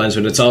storylines,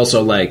 but it's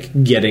also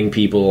like getting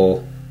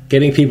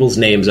people's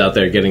names out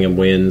there, getting them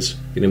wins,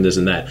 getting them this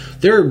and that.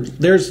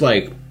 There's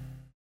like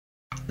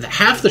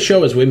half the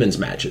show is women's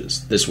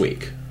matches this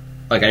week.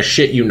 Like, I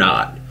shit you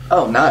not.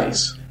 Oh,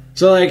 nice.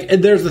 So like,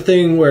 and there's the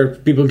thing where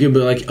people give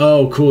me like,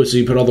 oh, cool, so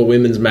you put all the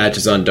women's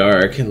matches on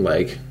Dark and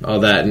like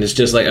all that, and it's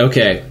just like,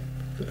 okay,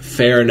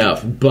 fair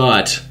enough,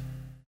 but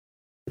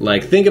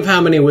like, think of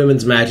how many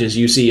women's matches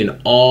you see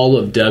in all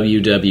of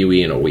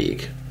WWE in a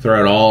week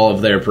throughout all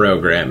of their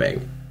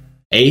programming.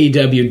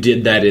 AEW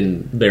did that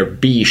in their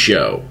B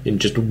show in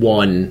just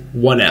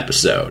one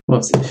episode.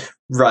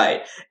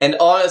 Right. And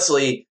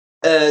honestly,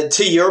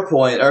 to your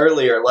point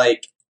earlier,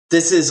 like,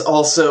 this is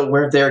also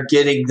where they're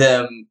getting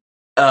them,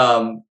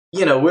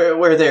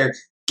 where they're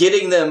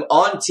getting them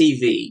on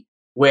TV,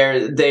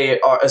 where they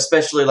are,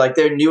 especially like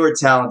their newer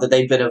talent that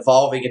they've been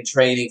evolving and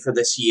training for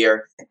this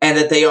year, and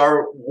that they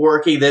are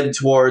working them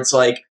towards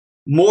like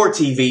more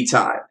TV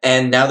time,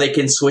 and now they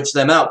can switch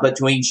them out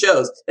between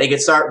shows. They can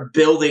start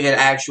building an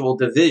actual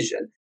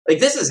division. Like,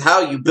 this is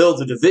how you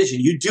build a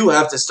division. You do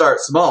have to start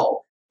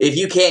small. If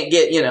you can't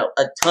get,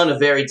 a ton of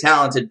very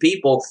talented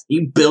people,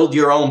 you build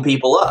your own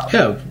people up.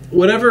 Yeah,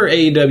 whenever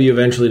AEW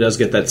eventually does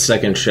get that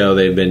second show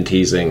they've been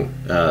teasing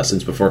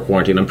since before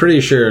quarantine, I'm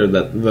pretty sure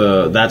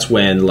that that's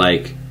when,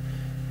 like,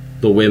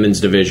 the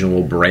women's division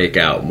will break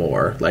out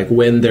more. Like,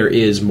 when there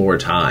is more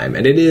time.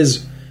 And it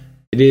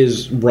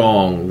is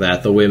wrong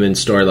that the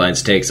women's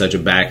storylines take such a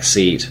back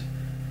seat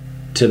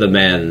to the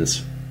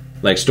men's,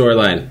 like,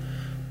 storyline.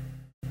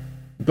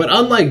 But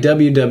unlike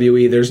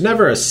WWE, there's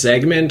never a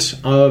segment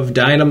of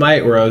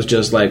Dynamite where I was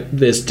just like,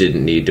 this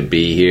didn't need to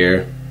be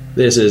here.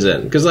 This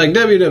isn't. Because, like,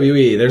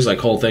 WWE, there's, like,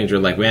 whole things where,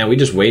 like, man, we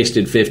just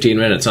wasted 15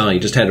 minutes on it. You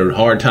just had a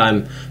hard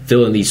time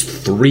filling these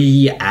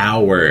 3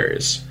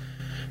 hours.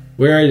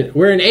 Where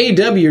in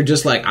AEW, you're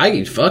just like,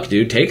 fuck,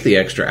 dude, take the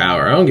extra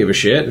hour. I don't give a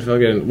shit.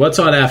 Fucking, what's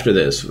on after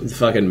this?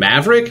 Fucking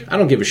Maverick? I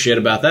don't give a shit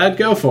about that.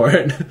 Go for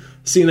it.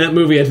 Seen that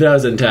movie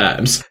 1,000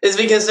 times. It's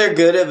because they're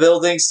good at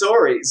building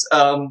stories.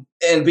 And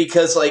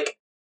because, like,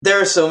 there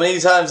are so many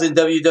times in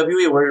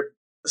WWE where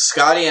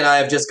Scotty and I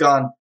have just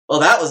gone,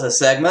 well, that was a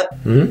segment.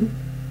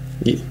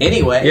 Mm-hmm.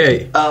 Anyway.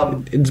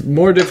 Yeah, it's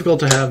more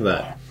difficult to have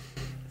that.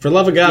 For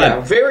love of God.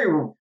 Yeah,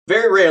 very,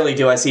 very rarely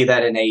do I see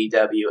that in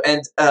AEW.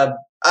 And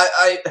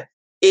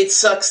it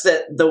sucks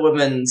that the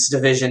women's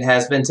division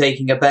has been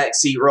taking a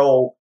backseat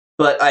role,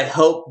 but I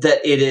hope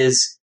that it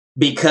is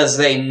because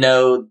they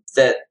know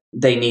that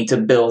they need to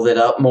build it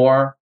up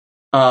more.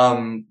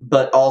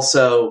 But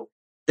also,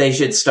 they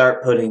should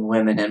start putting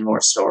women in more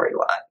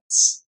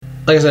storylines.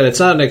 like I said, it's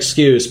not an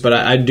excuse, but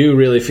I do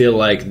really feel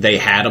like they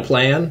had a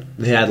plan.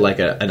 They had like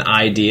an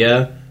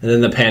idea, and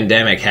then the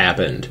pandemic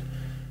happened.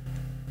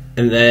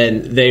 And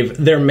then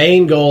their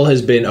main goal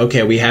has been,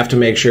 okay, we have to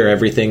make sure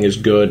everything is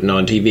good and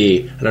on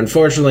TV. And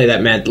unfortunately,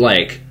 that meant,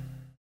 like,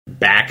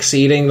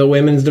 backseating the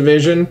women's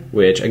division,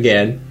 which,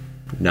 again,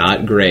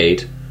 not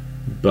great.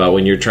 But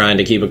when you're trying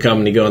to keep a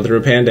company going through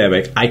a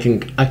pandemic,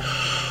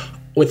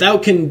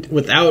 without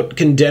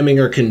condemning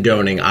or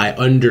condoning, I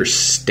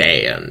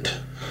understand.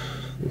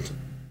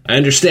 I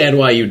understand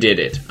why you did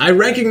it. I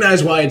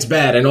recognize why it's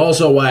bad and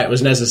also why it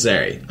was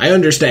necessary. I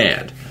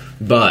understand.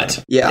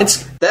 But yeah,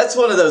 that's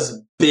one of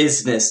those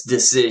business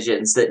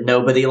decisions that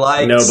nobody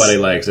likes. Nobody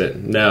likes it.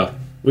 No,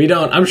 we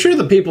don't. I'm sure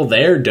the people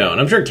there don't.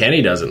 I'm sure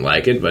Kenny doesn't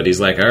like it, but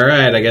he's like, all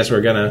right, I guess we're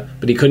gonna.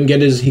 But he couldn't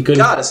get his.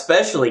 God,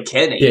 especially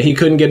Kenny. Yeah, he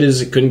couldn't get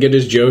his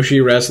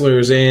Joshi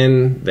wrestlers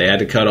in. They had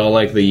to cut all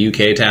like the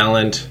UK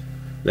talent.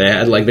 They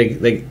had like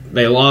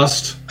they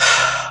lost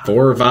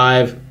 4 or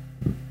 5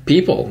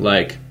 people.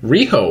 Like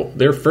Riho,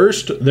 their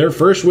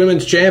first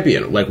women's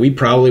champion. Like we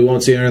probably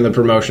won't see her in the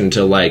promotion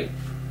until like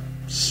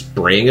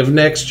spring of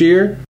next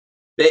year,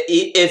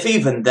 if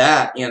even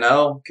that,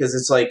 because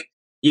it's like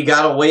you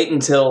gotta wait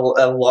until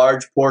a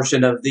large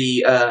portion of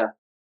the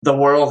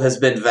world has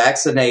been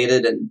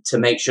vaccinated and to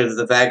make sure that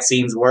the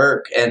vaccines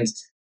work. And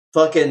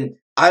fucking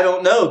I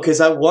don't know, because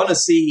I want to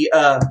see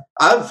I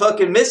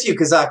fucking miss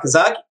Yuka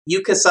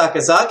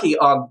Sakazaki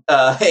on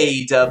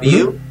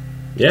AEW.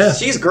 Yeah,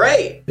 she's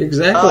great.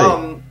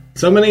 Exactly.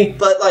 So many,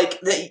 but like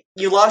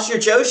you lost your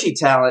Joshi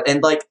talent,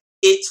 and like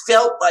it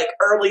felt like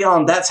early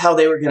on that's how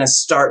they were going to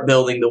start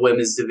building the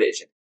women's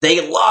division.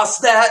 They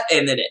lost that,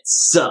 and then it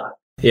sucked.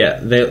 Yeah,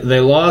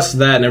 they lost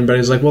that, and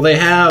everybody's like, well, they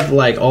have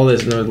like all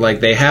this, like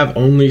they have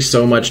only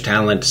so much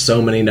talent,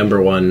 so many number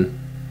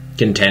 1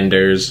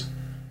 contenders.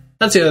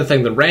 That's the other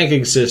thing. The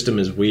ranking system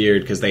is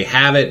weird because they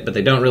have it, but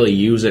they don't really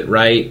use it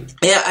right.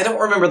 Yeah, I don't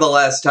remember the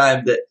last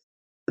time that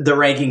the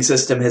ranking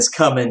system has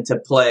come into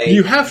play.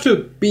 You have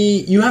to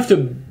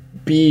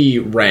be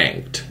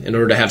ranked in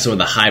order to have some of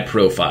the high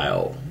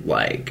profile,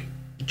 like,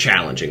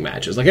 challenging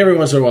matches. Like, every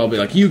once in a while, I'll be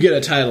like, you get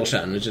a title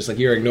shot, and it's just like,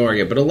 you're ignoring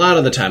it. But a lot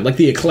of the time, like,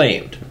 the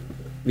Acclaimed,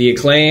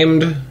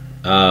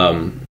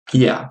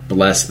 yeah.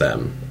 Bless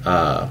them.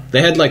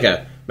 They had, like,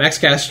 Max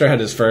Caster had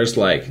his first,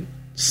 like,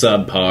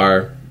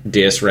 subpar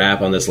diss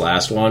rap on this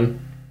last one.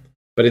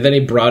 But then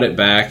he brought it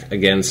back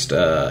against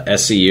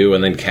SCU,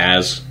 and then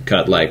Kaz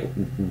cut, like,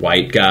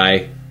 white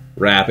guy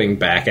rapping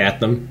back at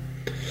them.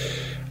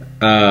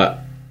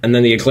 And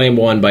then the Acclaim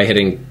won by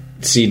hitting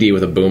CD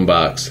with a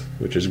boombox,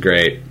 which is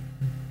great.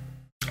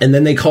 And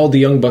then they called the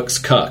Young Bucks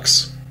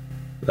cucks.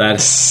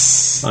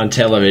 That's on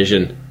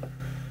television.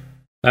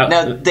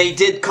 Now, they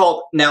did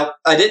call... Now,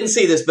 I didn't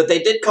see this, but they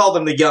did call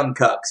them the Young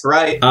Cucks,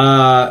 right?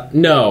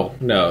 No.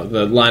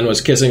 The line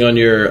was kissing on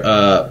your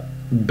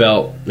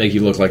belt make you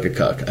look like a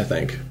cuck, I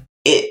think.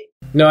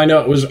 No, I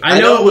know it was...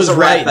 I know it was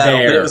right battle,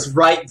 there. But it was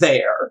right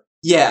there.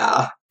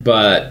 Yeah.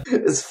 But...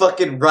 It's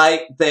fucking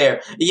right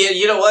there. Yeah,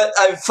 you know what?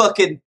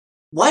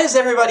 Why is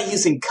everybody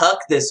using cuck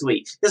this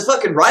week? Because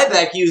fucking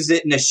Ryback used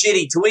it in a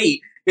shitty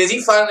tweet. Because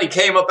he finally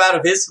came up out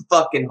of his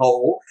fucking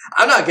hole.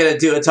 I'm not going to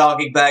do a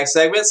talking back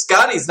segment.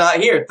 Scotty's not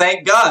here,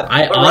 thank God.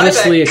 I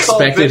honestly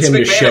expected him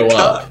to show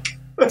up.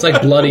 It's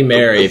like Bloody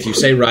Mary. If you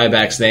say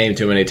Ryback's name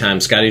too many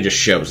times, Scotty just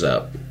shows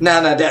up. No!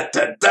 No!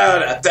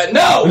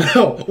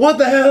 What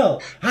the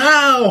hell?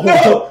 How?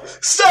 No!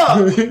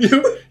 Stop!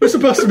 You're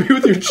supposed to be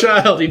with your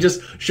child. He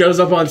just shows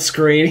up on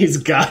screen. He's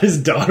got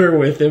his daughter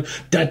with him.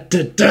 Then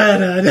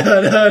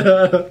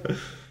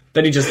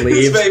he just leaves.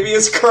 His baby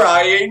is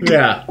crying.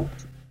 Yeah.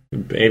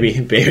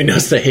 Baby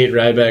knows to hate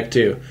Ryback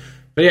too.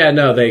 But yeah,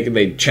 no,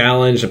 they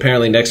challenged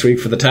apparently next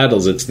week for the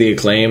titles. It's the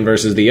Acclaim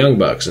versus the Young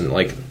Bucks, and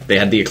like they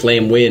had the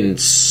Acclaim win 8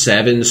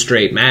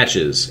 straight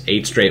matches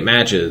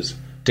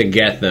to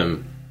get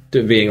them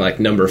to being like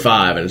number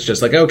 5, and it's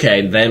just like,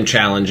 okay, them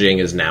challenging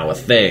is now a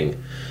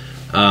thing.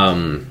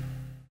 But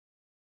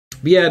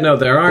yeah, no,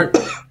 there aren't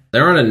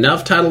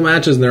enough title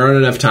matches, and there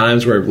aren't enough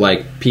times where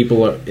like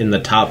people in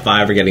the top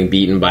 5 are getting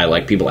beaten by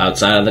like people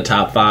outside of the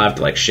top 5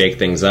 to like shake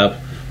things up.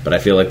 But I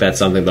feel like that's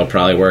something they'll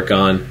probably work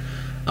on.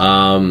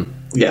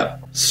 Yeah.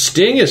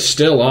 Sting is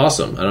still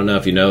awesome. I don't know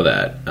if you know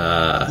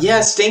that.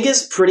 Yeah, Sting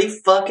is pretty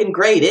fucking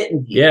great,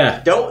 isn't he?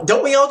 Yeah.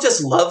 Don't we all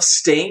just love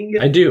Sting?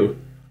 I do.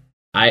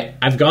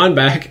 I've gone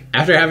back,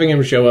 after having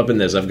him show up in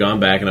this, I've gone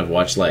back and I've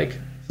watched, like,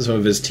 some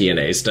of his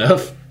TNA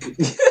stuff.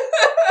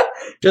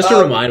 Just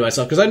to remind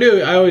myself, because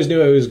I always knew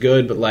it was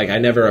good, but, like, I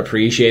never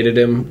appreciated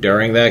him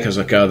during that, because,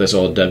 like, oh, this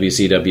old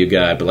WCW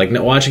guy. But, like,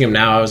 watching him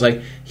now, I was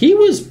like, he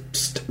was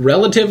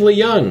relatively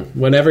young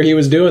whenever he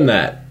was doing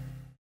that.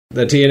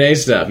 The TNA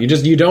stuff.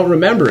 You don't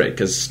remember it,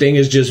 because Sting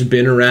has just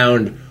been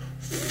around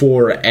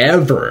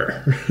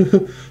forever.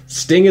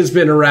 Sting has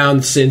been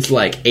around since,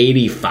 like,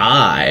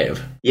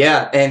 85.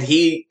 Yeah, and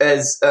he,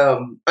 I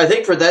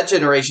think for that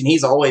generation,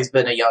 he's always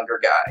been a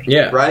younger guy.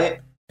 Yeah. Right?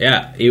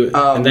 Yeah,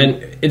 and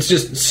then it's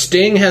just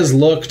Sting has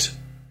looked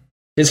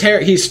his hair.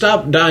 He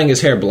stopped dyeing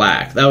his hair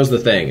black. That was the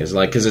thing. Is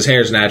like because his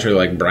hair is naturally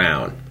like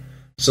brown,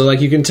 So,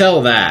 like, you can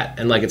tell that,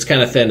 and, like, it's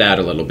kind of thinned out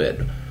a little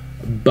bit.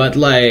 But,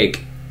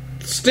 like,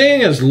 Sting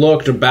has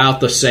looked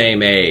about the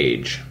same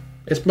age.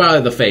 It's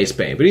probably the face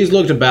paint, but he's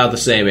looked about the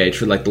same age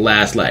for, like, the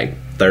last, like,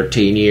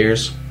 13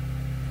 years.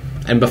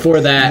 And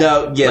before that,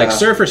 like,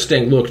 Surfer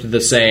Sting looked the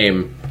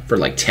same for,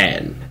 like,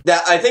 10.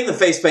 That, I think the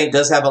face paint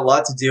does have a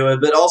lot to do with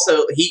it, but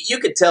also, you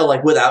could tell,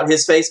 like, without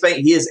his face paint,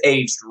 he has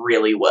aged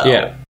really well.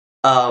 Yeah.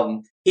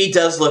 He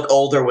does look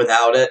older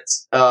without it,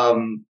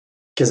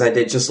 because I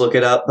did just look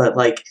it up, but,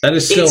 like, that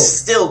is it's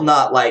still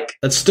not, like...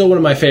 That's still one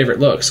of my favorite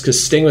looks,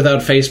 because Sting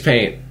without face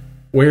paint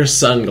wears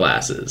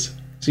sunglasses.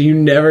 So you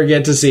never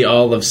get to see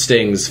all of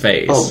Sting's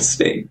face. All of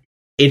Sting.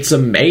 It's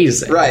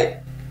amazing. Right.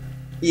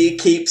 You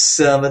keep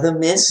some of the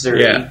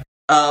mystery. Yeah.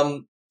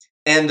 And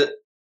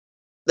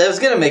I was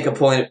going to make a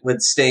point with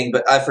Sting,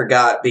 but I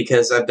forgot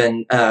because I've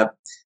been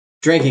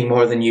drinking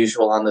more than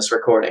usual on this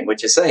recording,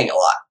 which is saying a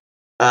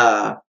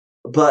lot.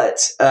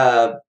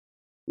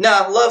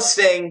 No, love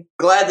Sting.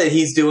 Glad that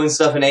he's doing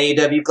stuff in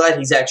AEW. Glad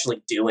he's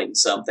actually doing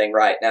something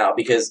right now,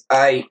 because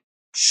I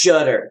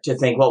shudder to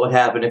think what would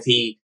happen if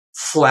he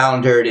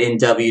floundered in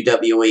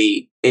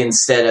WWE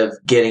instead of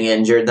getting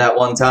injured that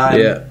one time.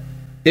 Yeah.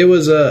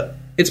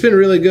 It's been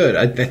really good.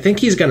 I think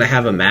he's going to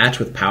have a match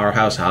with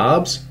Powerhouse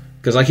Hobbs,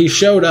 because, like, he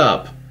showed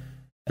up,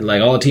 and,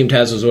 like, all the team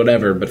Taz was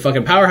whatever, but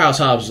fucking Powerhouse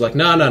Hobbs was like,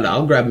 no,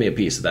 I'll grab me a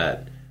piece of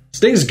that.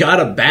 Sting's got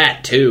a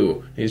bat,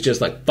 too. He's just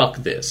like, fuck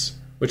this.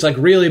 Which, like,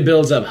 really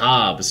builds up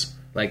Hobbs.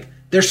 Like,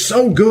 they're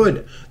so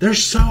good. They're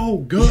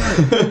so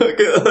good.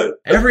 Good.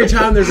 Every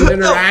time there's an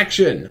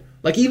interaction.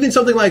 Like, even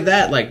something like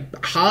that,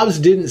 like, Hobbs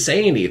didn't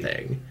say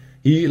anything.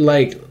 He,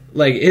 like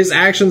his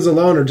actions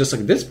alone are just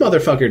like, this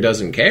motherfucker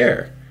doesn't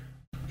care.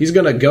 He's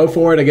gonna go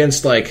for it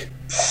against, like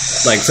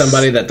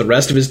somebody that the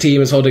rest of his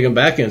team is holding him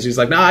back against. He's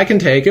like, nah, I can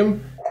take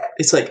him.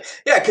 It's like,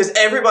 yeah, because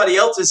everybody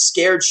else is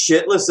scared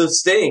shitless of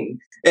Sting.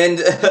 And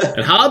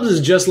Hobbs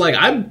is just like,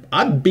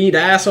 I beat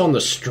ass on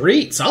the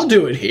streets. I'll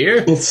do it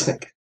here. It's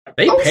like,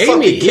 they pay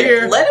me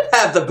here. Let him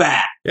have the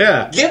bat.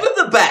 Yeah. Give him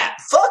the bat.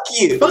 Fuck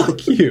you.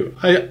 Fuck you.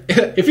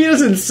 If he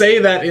doesn't say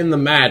that in the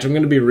match, I'm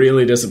going to be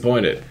really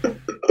disappointed.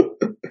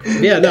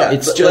 Yeah, no,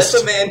 it's just...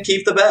 Let the man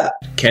keep the bat.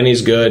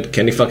 Kenny's good.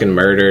 Kenny fucking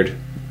murdered.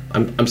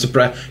 I'm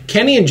surprised.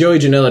 Kenny and Joey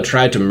Janela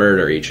tried to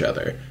murder each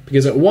other.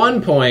 Because at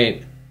one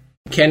point,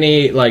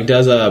 Kenny, like,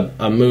 does a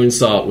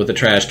moonsault with a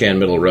trash can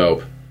middle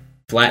rope.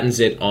 Flattens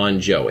it on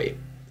Joey.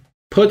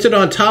 Puts it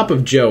on top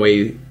of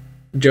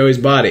Joey's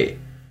body.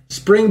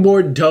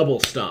 Springboard double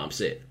stomps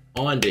it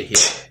onto him.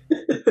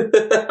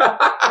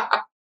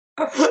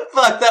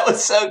 Fuck, that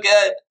was so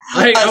good.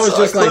 I was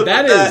just like,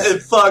 that is...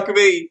 And fuck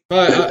me.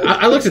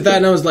 I looked at that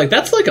and I was like,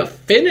 that's like a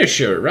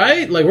finisher,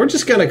 right? Like, we're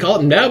just going to call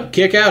it, nope,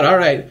 kick out, all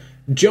right.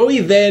 Joey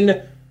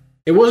then...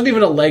 It wasn't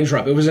even a leg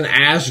drop. It was an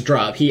ass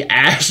drop. He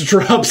ass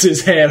drops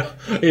his head.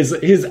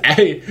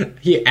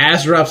 He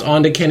ass drops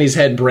onto Kenny's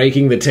head,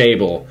 breaking the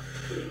table.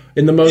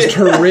 In the most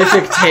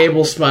horrific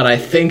table spot I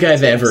think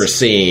I've ever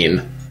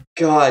seen.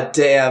 God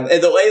damn.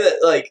 And the way that,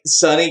 like,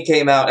 Sonny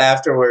came out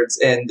afterwards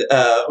and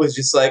was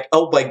just like,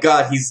 oh my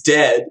god, he's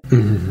dead.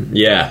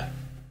 Yeah.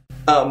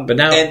 But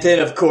now... And then,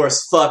 of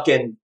course,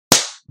 fucking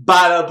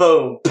bada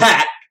boom,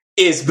 Pac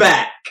is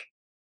back.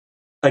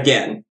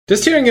 Again.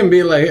 Just hearing him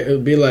be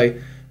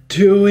like,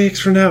 2 weeks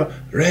from now,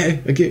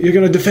 Ray, you're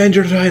going to defend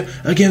your title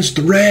against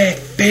Ray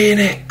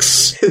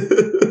Phoenix.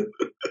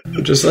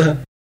 Just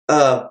and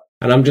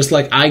I'm just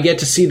like, I get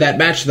to see that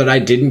match that I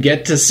didn't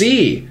get to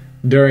see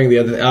during the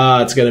other.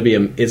 It's gonna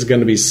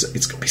be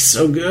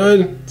so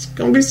good. It's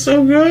gonna be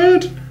so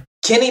good.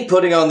 Kenny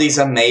putting on these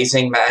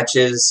amazing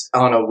matches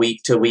on a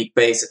week-to-week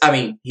basis. I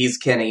mean, he's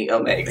Kenny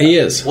Omega. He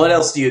is. What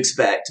else do you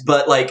expect?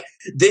 But, like,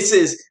 this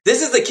is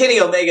the Kenny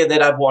Omega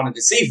that I've wanted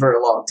to see for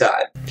a long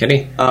time.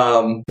 Kenny?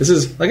 This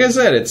is, like I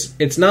said,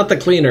 it's not the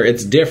cleaner,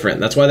 it's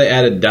different. That's why they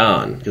added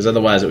Don, because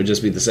otherwise it would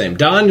just be the same.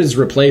 Don is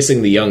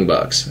replacing the Young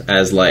Bucks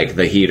as, like,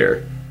 the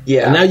heater.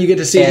 Yeah. And now you get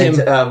to see him.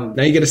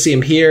 Now you get to see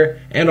him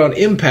here and on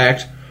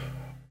Impact,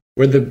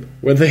 where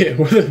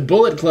the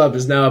Bullet Club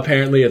is now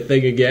apparently a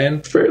thing again.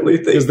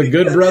 Because the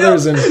Good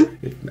Brothers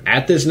and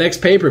at this next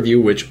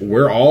pay-per-view, which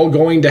we're all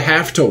going to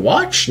have to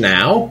watch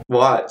now. We're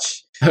all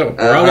going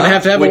to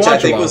have a watch-along. Which I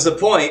think was the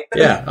point.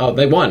 Yeah. Oh,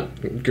 they won.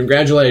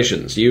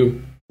 Congratulations.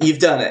 You've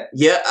done it.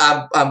 Yeah,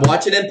 I'm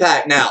watching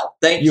Impact now.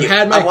 Thank you.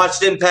 I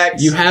watched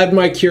Impact. You had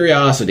my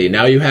curiosity.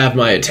 Now you have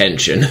my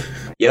attention.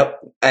 Yep.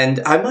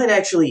 And I might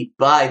actually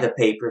buy the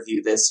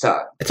pay-per-view this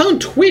time. It's on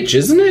Twitch,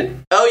 isn't it?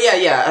 Oh,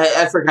 yeah.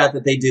 I forgot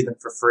that they do them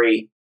for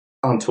free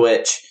on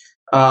Twitch.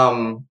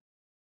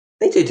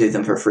 They do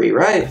them for free,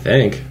 right? I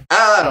think.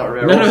 I don't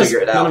remember. We'll figure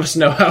it out. None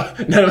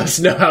of us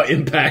know how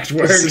Impact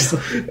works.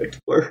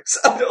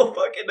 I don't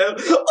fucking know.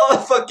 All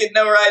I fucking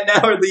know right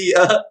now are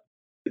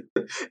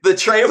the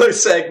trailer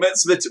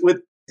segments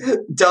with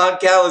Don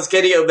Callis,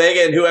 Kenny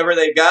Omega, and whoever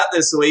they got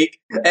this week,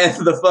 and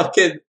the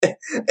fucking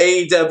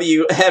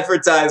AEW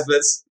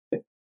advertisements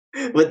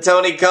with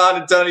Tony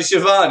Khan and Tony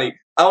Schiavone.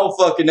 I don't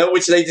fucking know,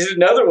 which they did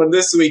another one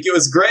this week. It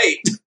was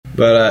great.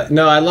 But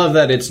no, I love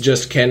that it's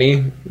just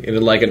Kenny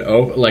in like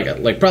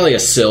like probably a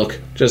silk,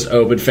 just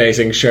open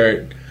facing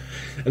shirt.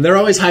 And they're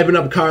always hyping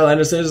up Carl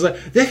Anderson. It's like,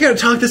 they're going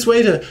to talk this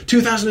way to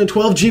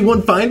 2012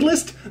 G1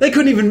 finalist? They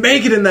couldn't even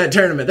make it in that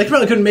tournament. They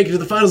probably couldn't make it to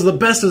the finals of the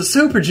best of the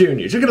Super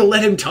Juniors. You're going to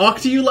let him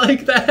talk to you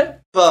like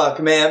that?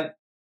 Fuck, man.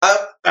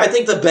 I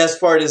think the best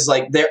part is,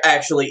 like, they're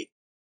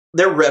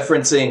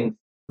referencing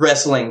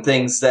wrestling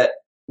things that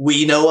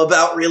we know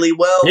about really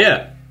well.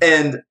 Yeah.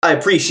 And I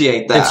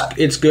appreciate that.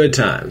 It's good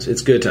times.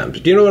 It's good times.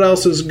 Do you know what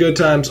else is good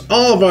times?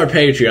 All of our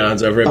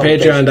Patreons over at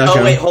patreon.com.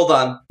 Oh, wait, hold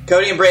on.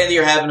 Cody and Brandy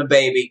are having a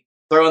baby.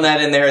 Throwing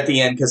that in there at the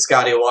end because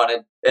Scotty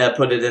wanted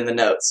put it in the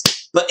notes.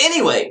 But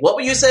anyway, what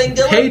were you saying,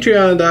 Dylan?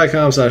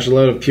 Patreon.com/a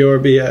load of pure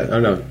BS. Oh,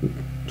 no.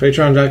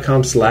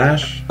 Patreon.com/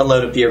 a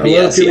load of pure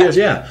BS.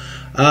 Yeah.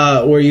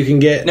 Where you can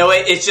get... No,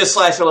 wait, it's just /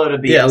 a load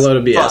of BS. Yeah, a load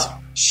of BS.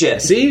 Fuck.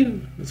 Shit. See?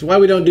 That's why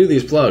we don't do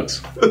these plugs.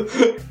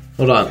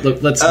 Hold on.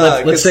 Look, let's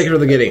take it from the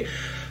beginning.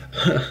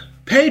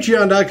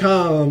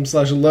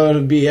 Patreon.com/a load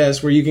of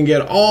BS, where you can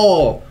get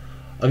all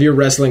of your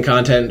wrestling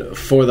content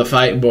for the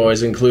Fight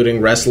Boys,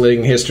 including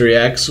Wrestling History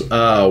X,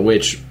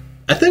 which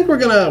I think we're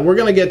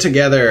gonna get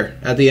together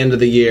at the end of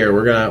the year.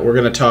 We're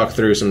gonna talk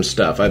through some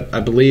stuff.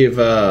 I believe.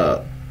 Which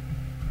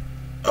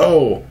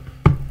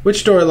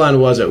storyline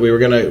was it? We were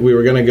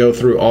gonna go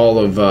through all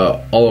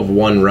of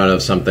one run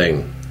of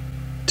something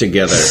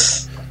together.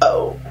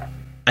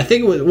 I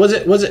think was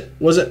it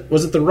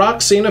the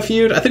Rock Cena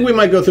feud? I think we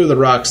might go through the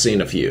Rock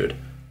Cena feud.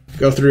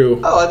 Go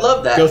through. Oh, I'd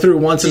love that. Go through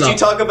once. Did you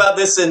talk about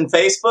this in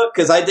Facebook?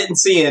 Because I didn't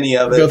see any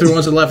of it. Go through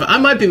once in life. I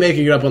might be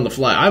making it up on the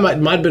fly.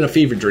 Might have been a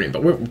fever dream,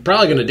 but we're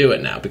probably going to do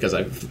it now because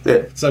I've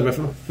stuck my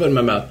foot in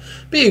my mouth.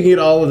 But you can get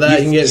all of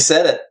that. You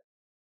said it.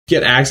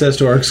 Get access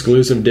to our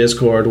exclusive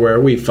Discord where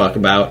we fuck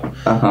about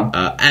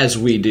as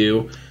we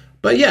do.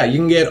 But yeah, you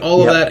can get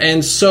all of that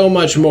and so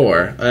much more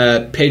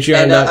at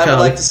Patreon.com. And I would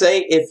like to say,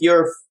 if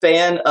you're a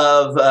fan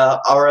of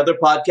our other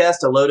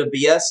podcast, A Load of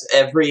BS,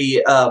 every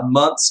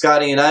month,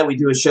 Scotty and I, we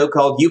do a show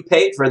called You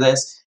Paid for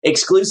This,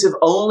 exclusive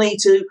only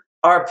to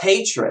our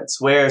patrons,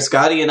 where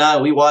Scotty and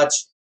I, we watch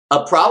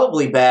a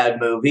probably bad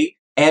movie,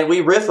 and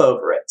we riff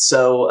over it.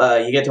 So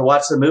you get to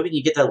watch the movie, and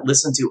you get to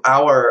listen to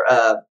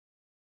our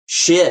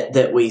shit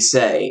that we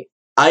say.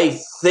 I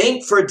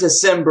think for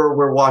December,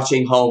 we're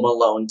watching Home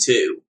Alone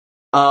 2.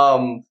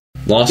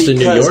 Lost in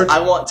New York? Because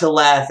I want to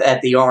laugh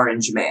at the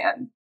Orange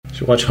Man. You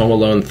should watch Home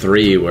Alone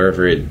 3,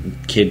 wherever a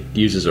kid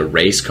uses a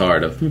race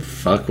car to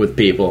fuck with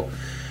people.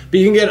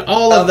 But you can get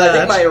all of that. I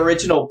think my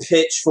original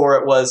pitch for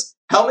it was,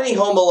 how many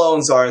Home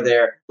Alones are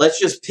there? Let's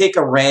just pick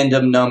a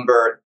random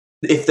number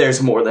if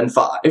there's more than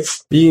 5.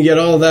 You can get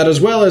all of that, as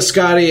well as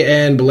Scotty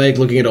and Blake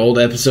looking at old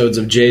episodes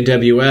of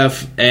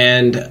JWF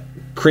and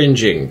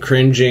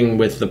cringing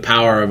with the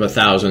power of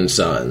 1,000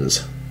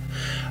 suns.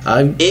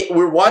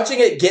 We're watching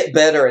it get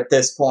better at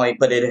this point,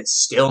 but it is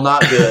still not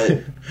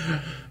good.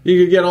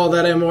 You can get all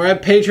that and more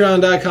at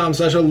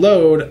patreon.com/a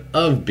load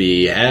of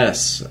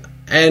BS.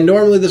 And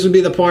normally this would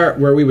be the part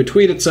where we would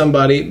tweet at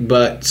somebody,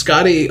 but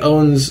Scotty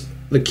owns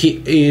the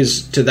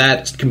keys to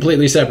that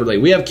completely separately.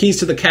 We have keys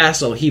to the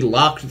castle. He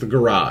locked the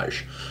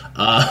garage.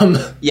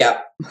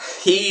 Yeah,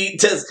 he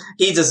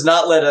does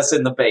not let us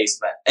in the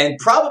basement, and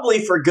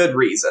probably for good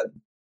reason.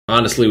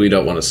 Honestly, we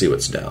don't want to see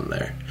what's down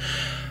there.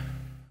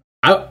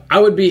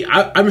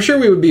 I'm sure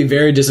we would be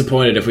very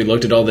disappointed if we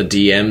looked at all the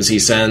DMs he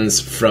sends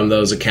from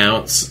those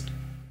accounts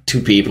to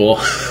people.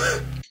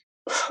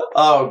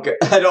 Oh,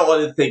 I don't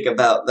want to think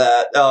about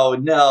that. Oh,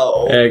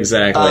 no.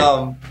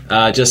 Exactly.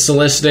 Just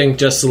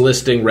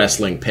soliciting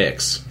wrestling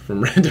pics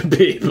from random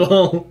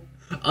people.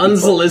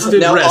 Unsolicited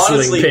now, wrestling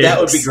honestly, pics.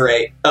 That would be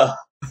great.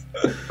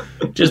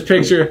 Just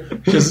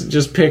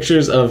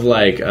pictures of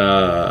like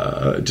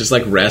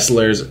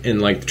wrestlers in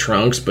like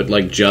trunks, but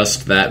like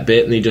just that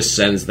bit, and he just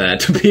sends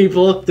that to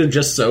people. They're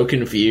just so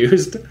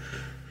confused.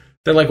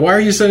 They're like, "Why are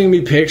you sending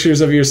me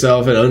pictures of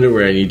yourself in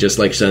underwear?" And he just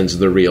like sends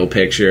the real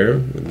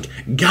picture.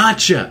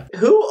 Gotcha.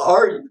 Who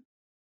are you?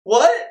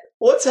 What?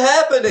 What's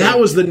happening? That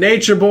was the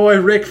Nature Boy,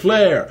 Ric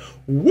Flair.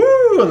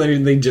 Woo! And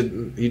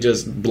then he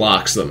just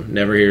blocks them.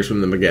 Never hears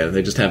from them again.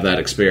 They just have that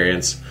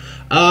experience.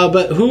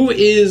 But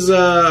who's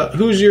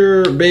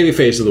your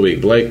babyface of the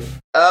week, Blake?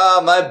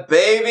 My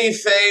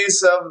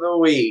babyface of the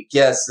week.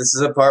 Yes, this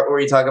is a part where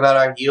we talk about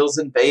our heels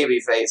and baby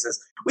faces.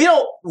 We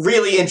don't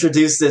really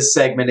introduce this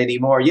segment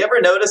anymore. You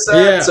ever notice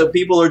that? Yeah. So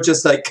people are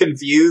just like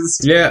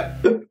confused. Yeah.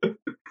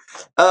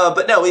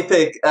 But no, we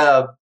pick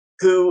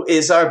who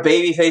is our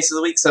babyface of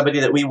the week, somebody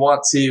that we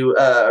want to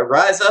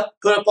rise up,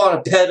 put up on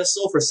a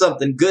pedestal for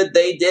something good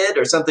they did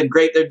or something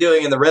great they're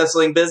doing in the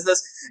wrestling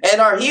business, and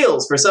our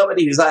heels for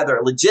somebody who's either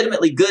a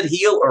legitimately good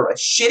heel or a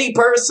shitty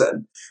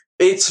person.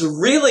 It's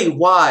really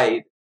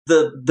wide,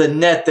 the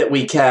net that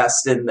we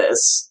cast in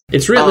this.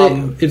 It's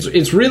really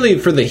it's really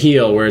for the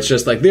heel, where it's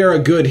just like they're a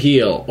good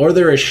heel or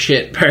they're a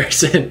shit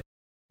person.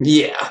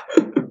 Yeah.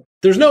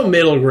 There's no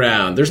middle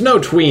ground. There's no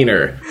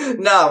tweener.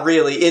 Nah,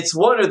 really. It's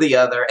one or the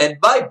other. And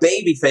my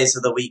babyface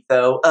of the week,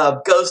 though,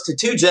 goes to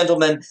two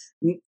gentlemen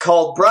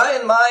called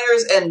Brian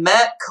Myers and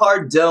Matt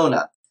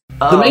Cardona.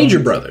 The Major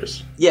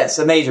Brothers. Yes,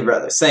 the Major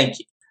Brothers. Thank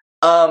you.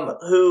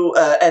 Who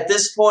at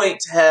this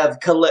point have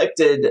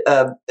collected,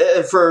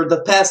 for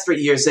the past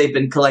 3 years, they've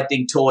been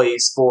collecting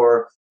toys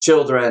for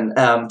children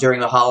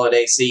during the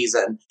holiday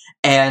season.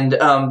 And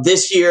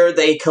this year,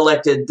 they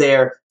collected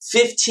their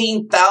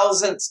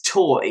 15,000th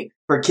toy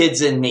for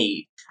kids in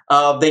need.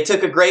 They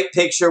took a great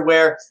picture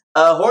where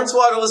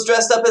Hornswoggle was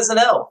dressed up as an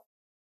elf.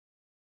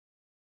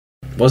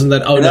 Wasn't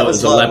that? Oh, no, it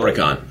was a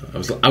leprechaun.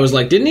 I was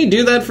like, didn't he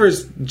do that for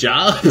his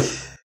job?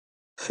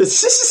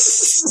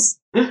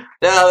 No,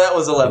 that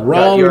was a leprechaun.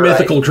 Wrong You're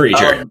mythical right.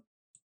 creature.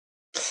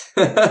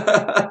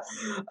 But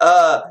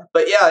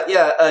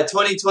yeah,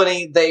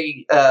 2020,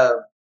 they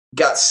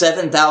got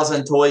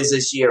 7,000 toys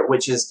this year,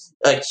 which is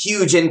a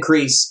huge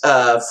increase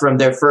from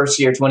their first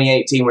year,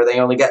 2018, where they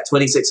only got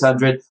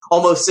 2,600,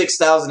 almost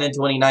 6,000 in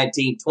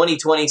 2019,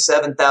 2020,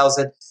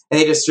 7,000, and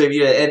they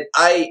distributed it.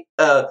 And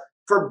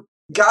for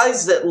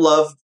guys that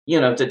love,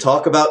 to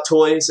talk about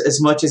toys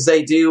as much as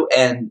they do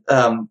and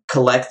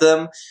collect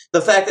them,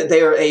 the fact that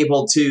they are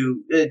able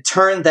to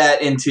turn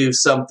that into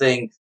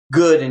something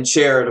good and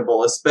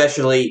charitable,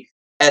 especially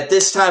at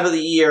this time of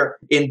the year,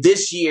 in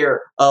this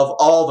year of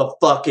all the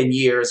fucking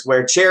years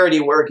where charity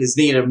work is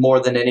needed more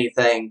than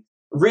anything.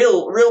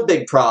 Real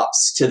big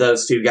props to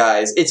those two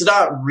guys. It's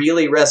not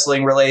really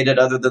wrestling related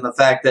other than the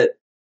fact that,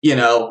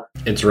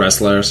 it's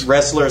wrestlers.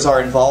 Wrestlers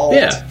are involved.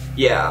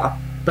 Yeah.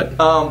 But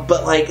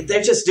like,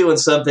 they're just doing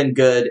something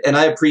good, and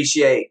I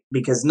appreciate,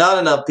 because not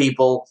enough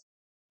people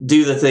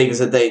do the things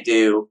that they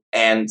do,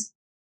 and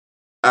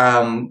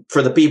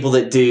for the people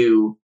that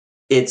do,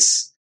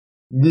 it's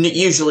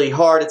usually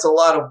hard. It's a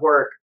lot of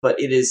work, but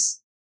it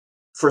is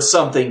for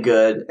something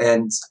good,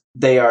 and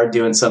they are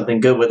doing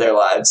something good with their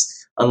lives,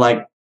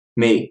 unlike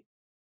me.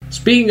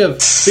 Speaking of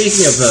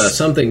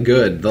something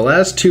good, the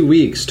last 2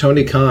 weeks,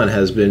 Tony Khan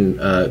has been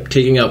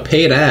taking out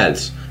paid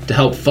ads to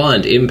help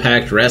fund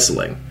Impact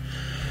Wrestling.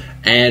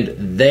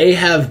 And they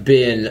have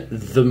been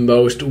the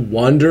most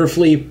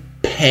wonderfully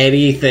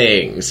petty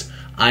things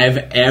I've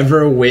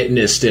ever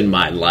witnessed in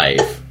my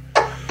life.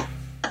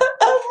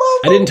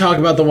 I didn't talk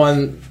about the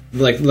one,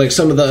 like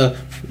some of the...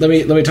 Let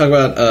me talk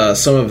about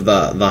some of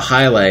the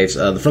highlights.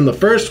 From the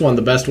first one,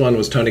 the best one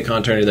was Tony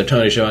Khan turning to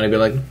Tony Schiavone and be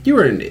like, "You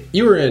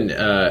were in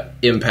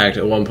Impact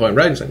at one point,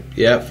 right?" He's like,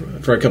 "Yeah,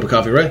 for a cup of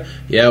coffee, right?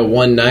 Yeah,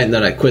 one night, and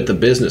then I quit the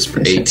business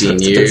for 18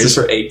 years." Business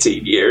for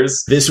 18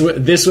 years.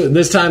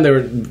 This time they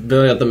were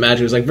building up the match.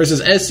 It was like versus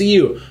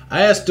SCU.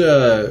 I asked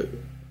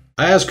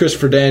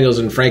Christopher Daniels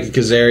and Frankie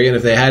Kazarian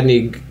if they had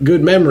any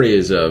good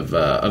memories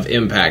of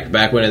Impact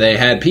back when they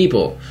had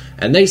people,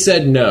 and they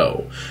said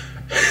no.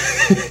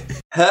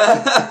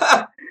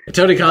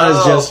 Tony Khan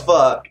is just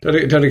fuck.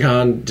 Tony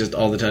Khan just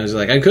all the time is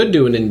like, I could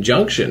do an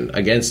injunction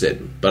against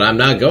it, but I'm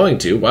not going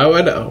to. Why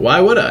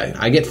would I?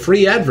 I get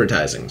free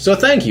advertising, so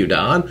thank you,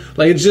 Don.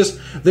 Like, it's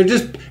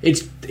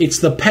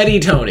the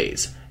petty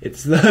Tonys.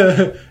 It's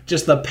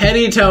just the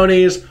petty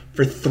Tonys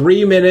for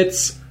 3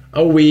 minutes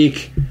a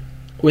week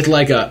with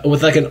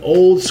an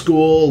old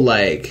school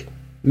like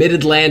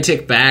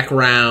Mid-Atlantic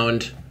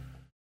background.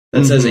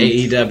 That says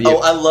AEW.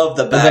 Oh, I love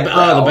the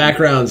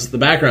background. The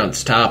background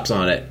stops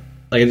on it.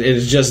 Like,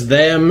 it's just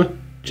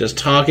them just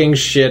talking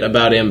shit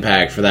about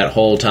Impact for that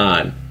whole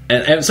time.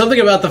 And something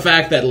about the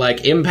fact that,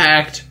 like,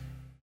 Impact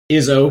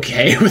is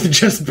okay with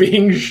just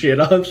being shit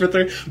on for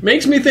 3...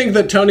 makes me think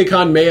that Tony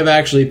Khan may have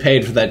actually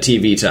paid for that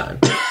TV time.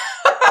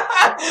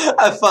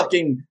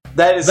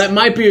 That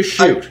might be a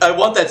shoot. I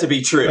want that to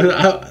be true.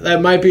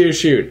 That might be a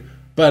shoot.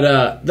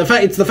 But the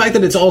fact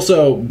that it's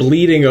also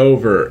bleeding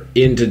over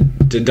into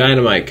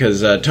Dynamite, because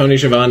Tony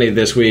Schiavone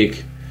this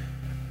week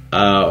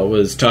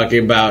was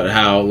talking about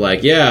how,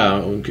 like,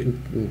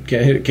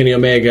 Kenny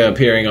Omega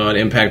appearing on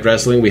Impact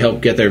Wrestling, we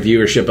helped get their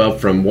viewership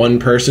up from 1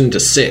 person to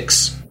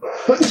 6.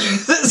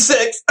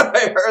 6.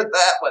 I heard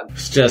that one.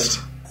 It's just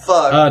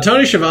fuck.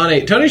 Tony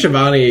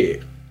Schiavone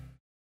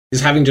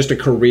is having just a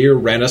career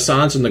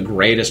renaissance in the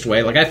greatest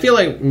way. Like, I feel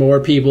like more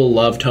people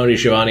love Tony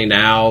Schiavone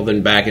now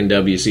than back in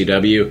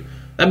WCW.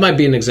 That might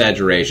be an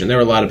exaggeration. There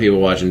were a lot of people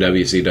watching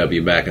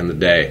WCW back in the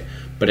day,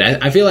 but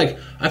I feel like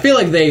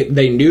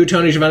they knew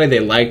Tony Schiavone. They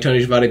liked Tony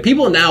Schiavone.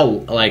 People now,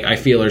 like, I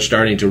feel, are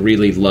starting to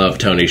really love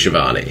Tony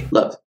Schiavone.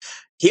 Love.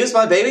 He was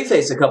my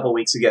babyface a couple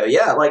weeks ago.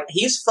 Yeah, like,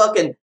 he's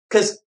fucking,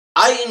 because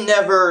I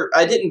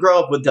didn't grow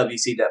up with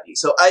WCW,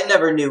 so I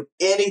never knew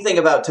anything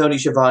about Tony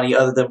Schiavone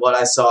other than what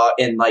I saw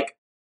in, like,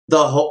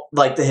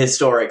 the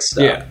historic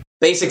stuff. Yeah.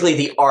 Basically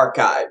the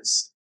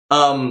archives.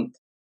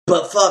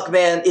 But fuck,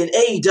 man, in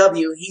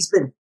AEW, he's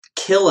been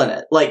killing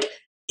it. Like,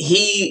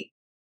 his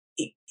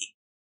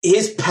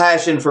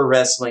passion for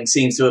wrestling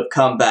seems to have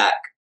come back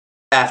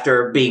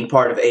after being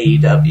part of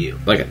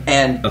AEW. Like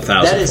and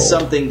 1,000-fold. That is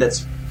something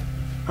that's...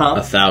 Huh?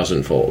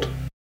 1,000-fold.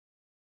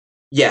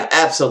 Yeah,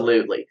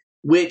 absolutely.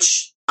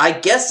 Which, I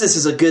guess this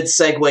is a good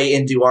segue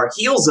into our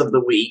heels of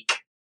the week,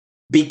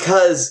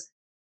 because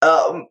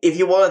if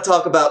you want to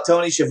talk about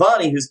Tony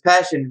Schiavone, whose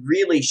passion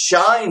really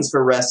shines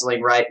for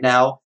wrestling right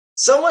now,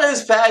 someone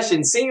whose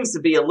passion seems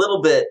to be a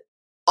little bit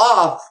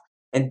off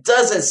and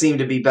doesn't seem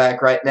to be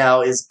back right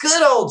now is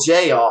good old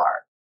JR.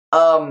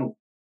 And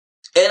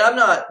I'm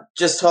not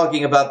just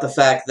talking about the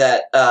fact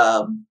that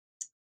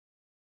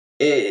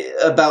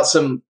about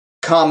some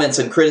comments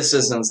and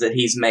criticisms that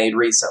he's made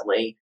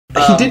recently.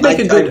 He did make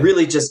a good... I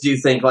really just do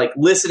think, like,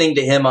 listening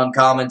to him on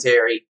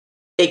commentary,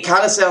 it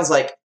kind of sounds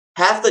like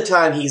half the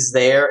time he's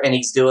there and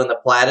he's doing the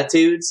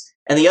platitudes,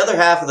 and the other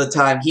half of the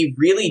time it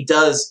really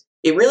does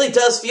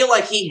feel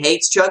like he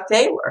hates Chuck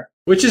Taylor.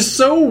 Which is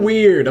so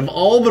weird. Of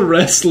all the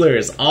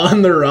wrestlers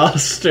on the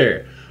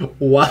roster,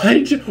 what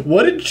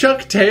did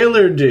Chuck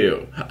Taylor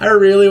do? I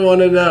really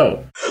want to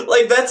know.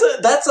 Like,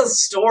 that's a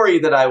story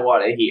that I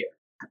want to hear.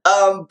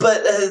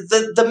 But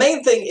the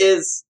main thing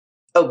is...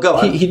 Oh, go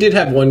on. He did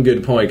have one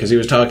good point, because he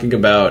was talking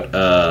about...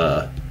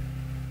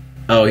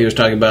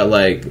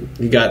 like,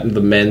 he got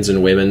the men's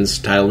and women's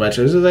title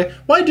matches.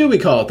 Why do we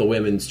call it the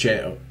women's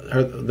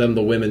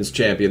the women's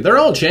champion? They're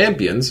all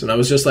champions. And I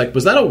was just like,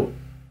 was that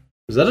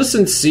a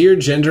sincere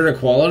gender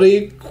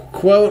equality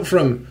quote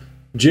from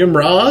Jim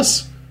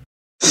Ross?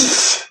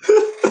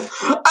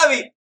 I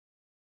mean,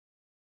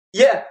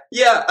 yeah,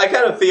 I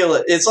kind of feel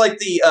it. It's like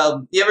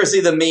the, you ever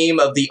see the meme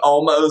of the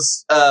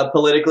almost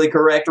politically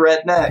correct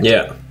redneck?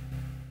 Yeah.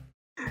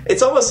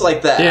 It's almost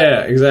like that.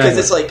 Yeah, exactly. Because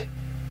it's like,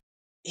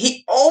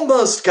 he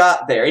almost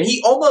got there, and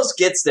he almost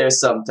gets there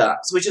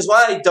sometimes, which is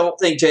why I don't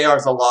think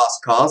JR's a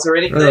lost cause or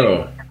anything.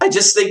 Oh. I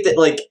just think that,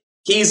 like,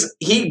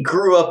 he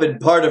grew up in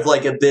part of,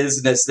 like, a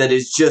business that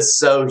is just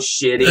so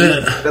shitty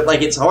that,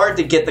 like, it's hard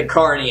to get the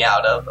carny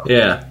out of him.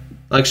 Yeah.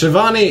 Like,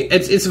 Shivani,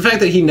 it's the fact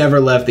that he never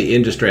left the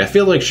industry. I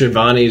feel like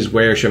Shivani's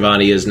where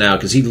Shivani is now,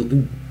 because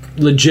he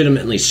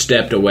legitimately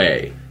stepped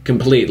away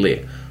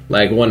completely.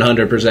 Like,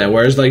 100%.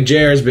 Whereas, like,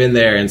 JR's been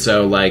there, and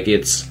so, like,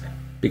 it's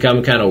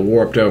become kind of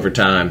warped over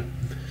time.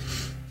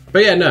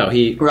 But yeah, no,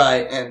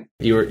 right, and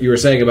you were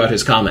saying about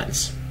his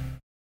comments.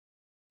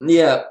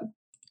 Yeah.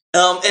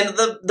 And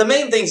the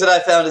main things that I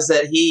found is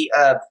that he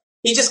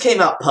just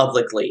came out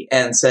publicly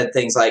and said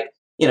things like,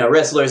 you know,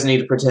 wrestlers need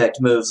to protect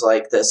moves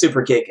like the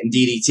super kick and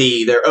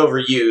DDT. They're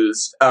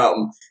overused.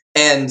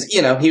 And,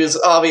 you know, he was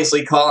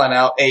obviously calling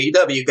out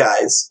AEW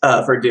guys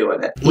for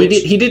doing it.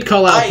 He did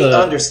call out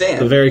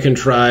the very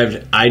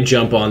contrived, I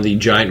jump on the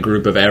giant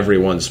group of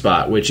everyone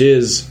spot, which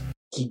is...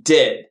 He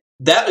did.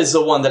 That is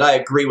the one that I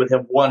agree with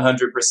him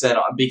 100%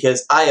 on,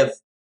 because I have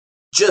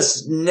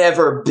just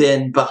never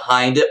been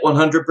behind it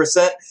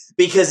 100%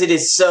 because it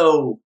is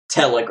so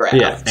telegraphed.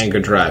 Yeah, and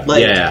contrived.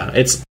 Like,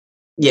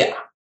 yeah.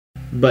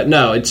 But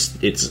no, it's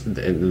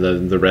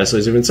the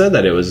wrestlers even said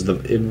that it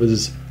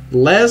was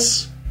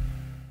less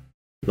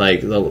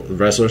like the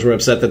wrestlers were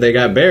upset that they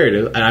got buried,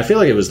 and I feel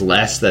like it was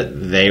less that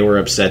they were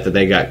upset that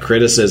they got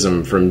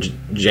criticism from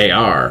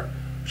JR.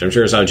 Which I'm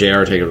sure is how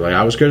JR take it. Like,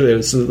 I was critical. It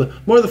was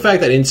more the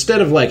fact that instead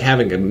of like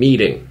having a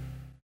meeting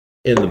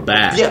in the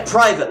back, yeah,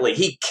 privately,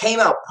 he came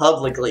out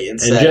publicly and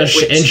said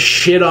and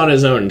shit on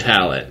his own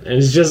talent. And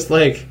it's just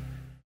like,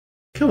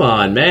 come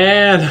on,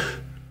 man.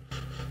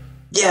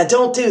 Yeah,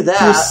 don't do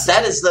that.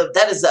 That is the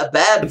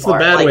bad That's part.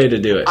 The bad way to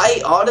do it.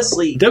 I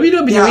honestly,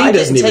 WWE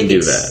doesn't even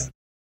do that.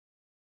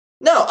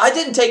 No, I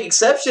didn't take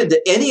exception to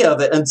any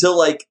of it until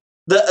like.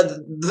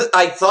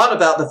 I thought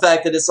about the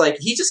fact that it's like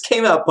he just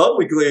came out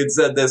publicly and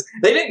said this.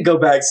 They didn't go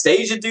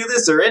backstage and do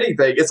this or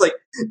anything. It's like,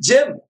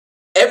 Jim,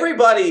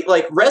 everybody,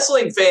 like,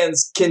 wrestling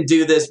fans can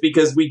do this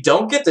because we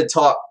don't get to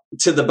talk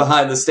to the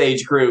behind the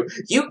stage crew.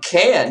 You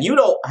can. You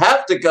don't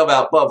have to come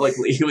out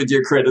publicly with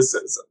your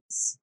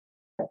criticisms.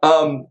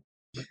 And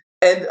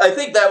I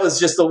think that was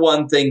just the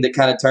one thing that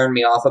kind of turned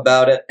me off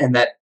about it, and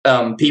that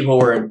people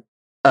were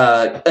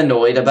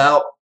annoyed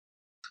about.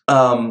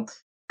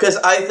 Because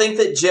I think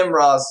that Jim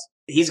Ross,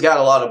 he's got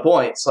a lot of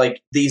points.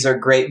 Like, these are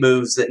great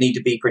moves that need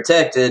to be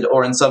protected,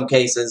 or in some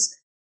cases,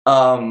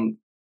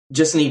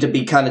 just need to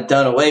be kind of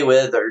done away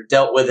with or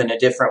dealt with in a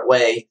different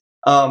way.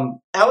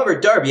 However,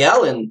 Darby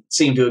Allin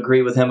seemed to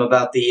agree with him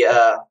about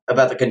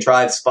the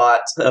contrived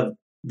spot of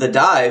the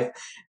dive,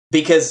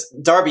 because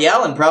Darby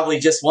Allin probably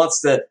just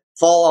wants to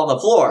fall on the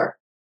floor.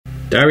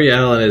 Darby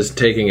Allin is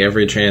taking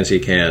every chance he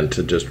can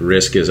to just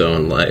risk his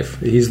own life.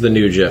 He's the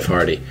new Jeff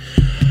Hardy.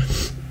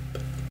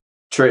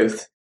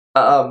 Truth.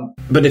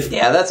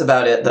 That's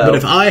about it, though. But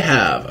if I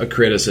have a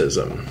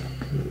criticism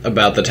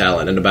about the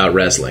talent and about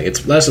wrestling,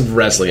 it's less of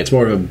wrestling, it's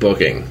more of a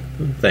booking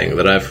thing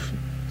that I've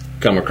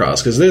come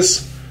across.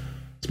 Because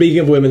speaking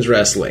of women's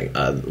wrestling,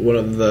 one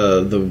of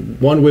the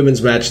one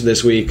women's match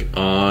this week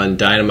on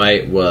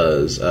Dynamite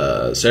was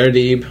Sarah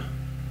Deeb,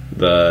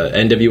 the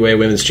NWA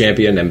Women's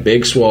Champion, and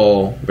Big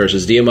Swole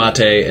versus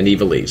Diamante and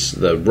Ivelisse,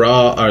 the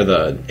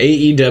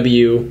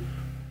AEW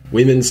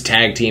Women's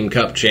Tag Team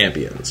Cup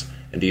champions.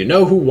 And do you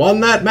know who won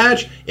that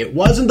match? It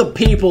wasn't the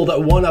people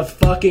that won a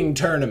fucking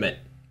tournament.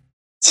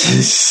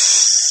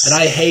 And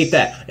I hate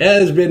that.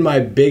 That has been my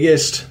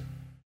biggest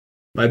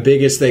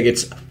thing.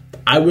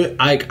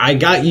 I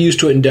got used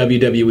to it in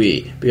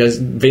WWE because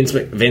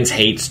Vince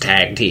hates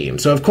tag team.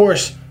 So of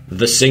course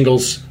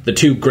the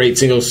two great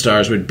singles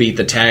stars would beat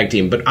the tag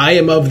team. But I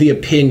am of the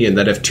opinion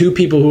that if two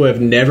people who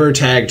have never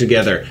tagged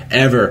together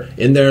ever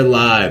in their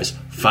lives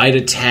fight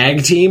a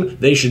tag team,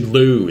 they should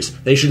lose.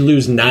 They should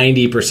lose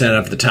 90%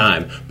 of the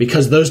time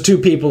because those two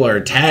people are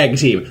a tag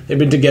team. They've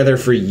been together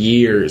for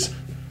years.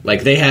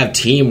 Like, they have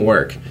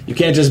teamwork. You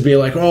can't just be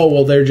like, oh,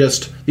 well,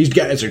 these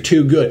guys are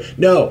too good.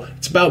 No,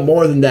 it's about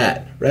more than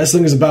that.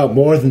 Wrestling is about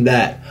more than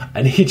that.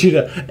 I need you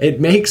to,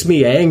 it makes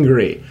me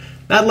angry.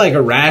 Not like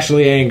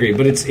irrationally angry,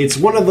 but it's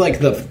one of like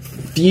the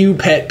few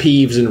pet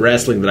peeves in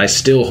wrestling that I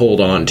still hold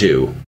on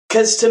to.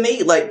 Because to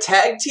me, like,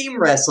 tag team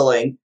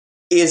wrestling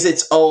is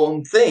its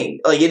own thing.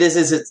 Like, it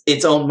is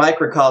its own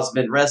microcosm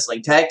in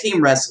wrestling. Tag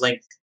team wrestling,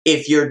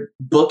 if you're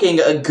booking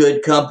a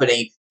good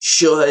company,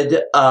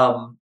 should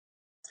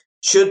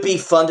be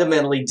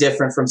fundamentally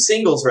different from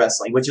singles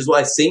wrestling, which is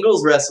why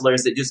singles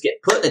wrestlers that just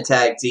get put in a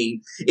tag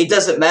team, it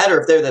doesn't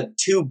matter if they're the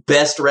two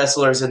best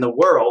wrestlers in the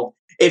world.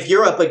 If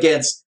you're up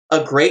against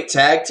a great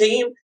tag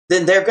team,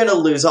 then they're going to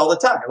lose all the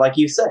time, like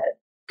you said.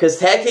 Because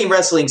tag team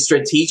wrestling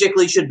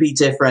strategically should be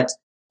different.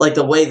 Like,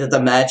 the way that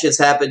the matches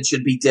happen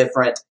should be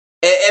different.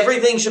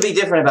 Everything should be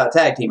different about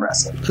tag team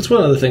wrestling. That's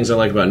one of the things I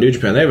like about New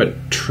Japan. They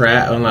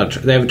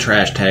have a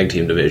trash tag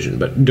team division,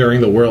 but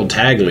during the World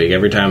Tag League,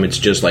 every time it's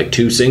just like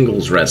two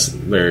singles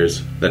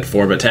wrestlers that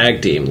form a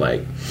tag team.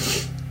 Like,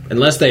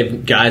 unless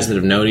they've guys that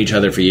have known each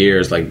other for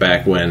years, like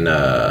back when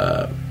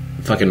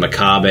fucking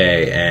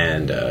Makabe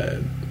and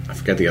I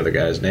forget the other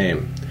guy's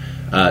name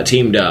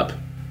teamed up.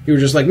 You were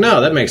just like,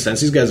 no, that makes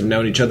sense. These guys have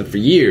known each other for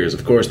years.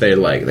 Of course, they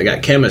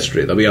got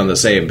chemistry. They'll be on the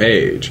same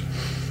page.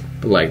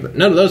 But, like,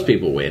 none of those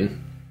people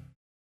win.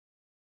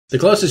 The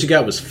closest you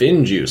got was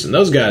Finjuice, and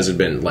those guys had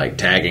been, like,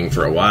 tagging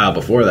for a while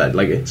before that.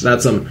 Like, it's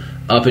not some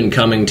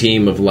up-and-coming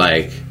team of,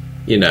 like,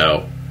 you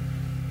know,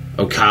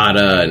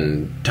 Okada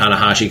and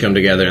Tanahashi come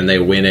together and they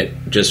win it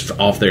just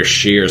off their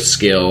sheer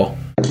skill.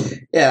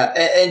 Yeah,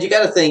 and you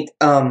got to think,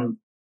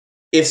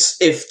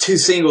 if two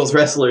singles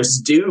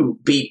wrestlers do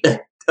beat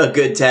a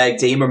good tag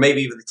team, or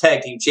maybe even the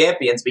tag team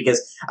champions,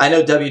 because I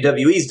know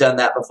WWE's done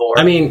that before.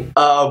 I mean,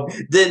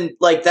 then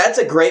like that's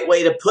a great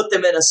way to put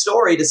them in a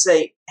story to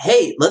say,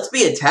 "Hey, let's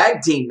be a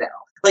tag team now."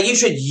 Like, you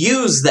should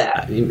use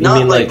that,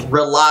 not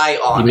rely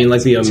on. You mean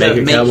like the Omega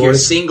to make Cowboys? Your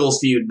singles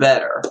feud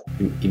better.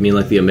 You mean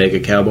like the Omega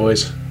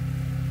Cowboys?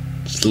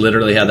 Just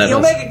literally had that. The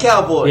Omega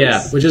Cowboys,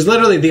 yeah, which is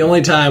literally the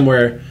only time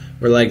where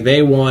like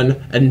they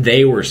won and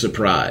they were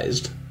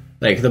surprised.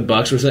 Like, the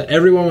Bucks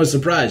everyone was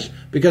surprised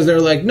because they were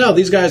like, no,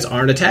 these guys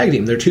aren't a tag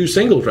team. They're two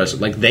singles wrestlers.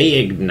 Like, they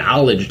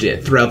acknowledged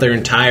it throughout their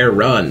entire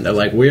run. They're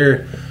like,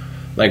 we're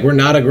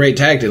not a great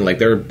tag team. Like,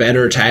 they're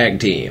better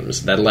tag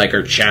teams that, like,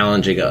 are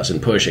challenging us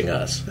and pushing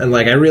us. And,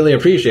 like, I really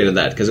appreciated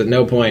that because at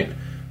no point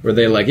were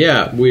they like,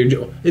 yeah,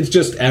 it's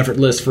just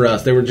effortless for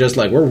us. They were just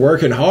like, we're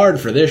working hard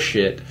for this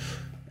shit.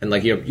 And,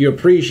 like, you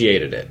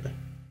appreciated it.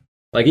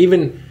 Like,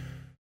 even...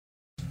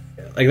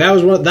 Like, that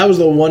was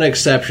the one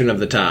exception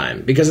of the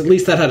time, because at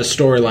least that had a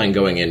storyline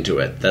going into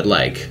it that,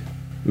 like,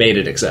 made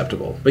it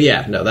acceptable. But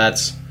yeah, no,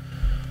 that's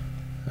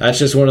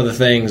just one of the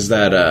things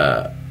that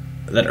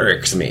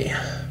irks me.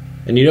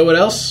 And you know what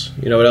else?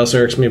 You know what else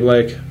irks me,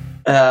 Blake?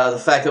 The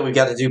fact that we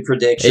got to do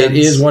predictions. It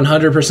is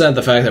 100%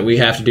 the fact that we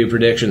have to do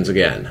predictions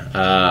again,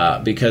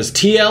 because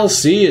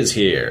TLC is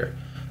here.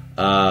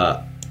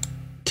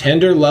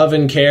 Tender Love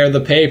and Care,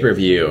 the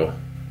pay-per-view,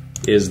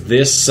 is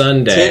this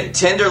Sunday.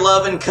 Tender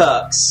Love and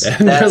Cucks.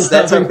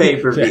 That's our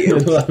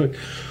pay-per-view.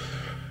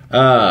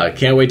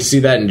 Can't wait to see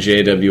that in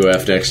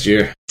JWF next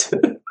year.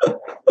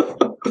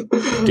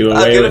 I'm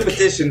going to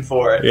petition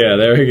for it. Yeah,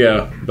 there we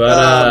go.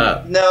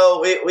 But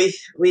no,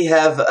 we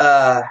have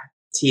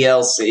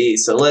TLC,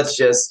 so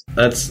let's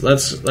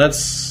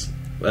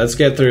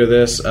get through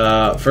this.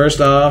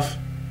 First off,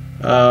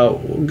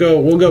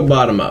 we'll go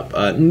bottom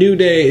up. New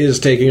Day is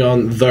taking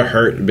on the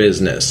Hurt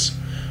Business.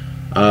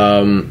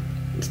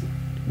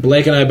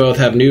 Blake and I both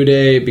have New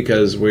Day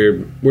because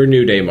we're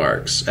New Day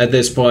marks. At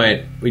this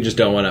point, we just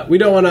don't want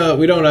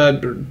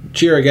to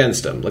cheer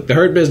against them. Like, the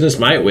Hurt Business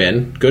might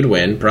win, could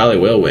win, probably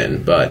will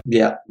win, but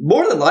yeah,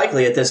 more than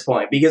likely at this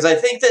point, because I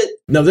think that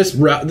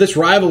this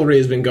rivalry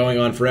has been going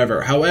on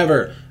forever.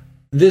 However,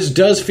 this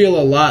does feel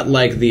a lot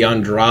like the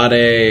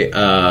Andrade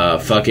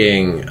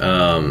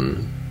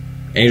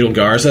Angel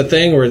Garza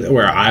thing,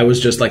 where I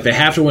was just like, they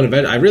have to win a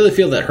event. I really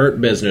feel that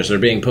Hurt Business are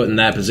being put in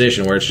that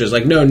position where it's just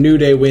like, no, New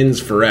Day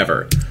wins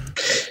forever.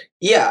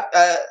 Yeah,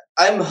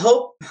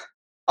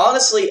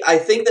 honestly, I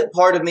think that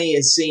part of me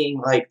is seeing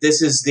like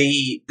this is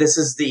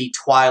the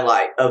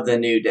twilight of the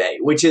New Day,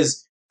 which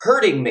is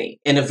hurting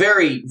me in a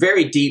very,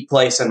 very deep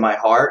place in my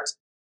heart.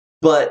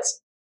 But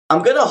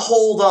I'm gonna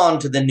hold on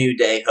to the New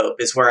Day hope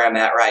is where I'm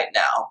at right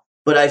now.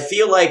 But I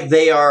feel like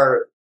they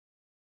are,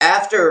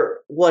 after,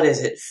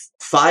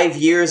 5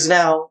 years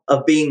now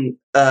of being,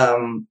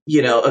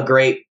 a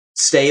great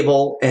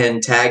stable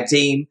and tag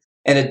team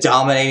and a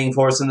dominating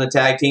force in the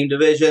tag team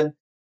division,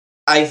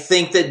 I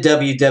think that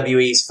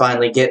WWE's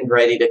finally getting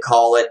ready to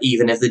call it,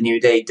 even if the New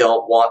Day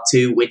don't want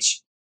to,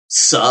 which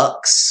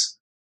sucks.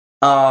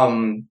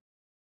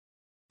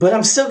 But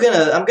I'm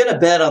gonna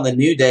bet on the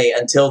New Day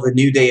until the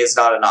New Day is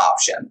not an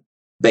option,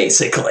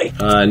 basically.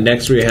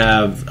 Next we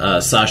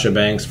have Sasha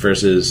Banks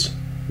versus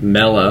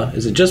Mella.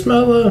 Is it just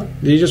Mella?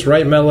 Did you just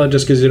write Mella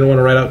just because you don't want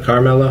to write out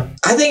Carmella?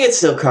 I think it's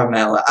still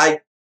Carmella.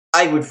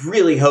 I would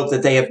really hope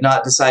that they have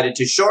not decided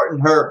to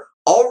shorten her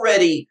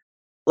already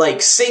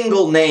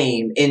single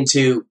name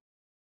into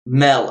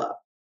Mella.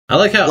 I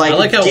like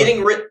how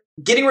getting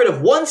rid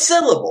of one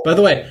syllable. By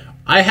the way,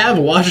 I have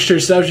watched her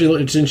stuff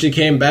since she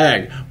came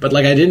back, but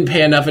I didn't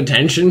pay enough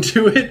attention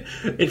to it.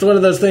 It's one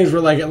of those things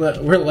where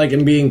we're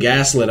in being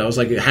gaslit. I was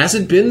like, has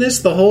it been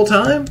this the whole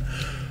time?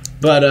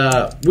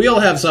 But we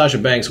all have Sasha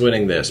Banks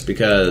winning this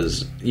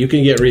because you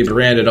can get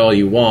rebranded all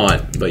you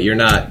want, but you're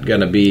not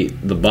going to be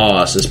the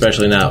boss,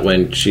 especially not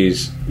when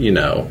she's,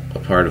 a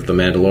part of The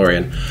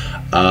Mandalorian.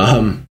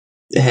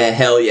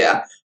 Hell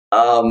yeah.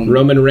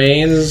 Roman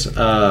Reigns,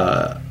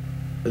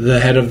 the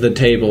head of the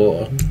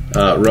table,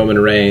 Roman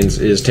Reigns,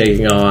 is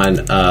taking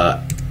on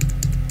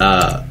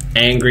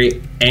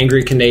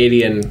angry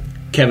Canadian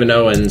Kevin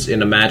Owens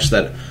in a match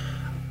that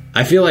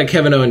I feel like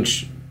Kevin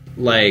Owens,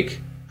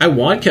 I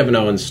want Kevin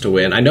Owens to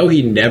win. I know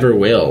he never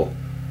will.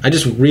 I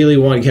just really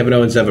want Kevin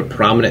Owens to have a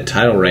prominent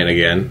title reign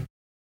again.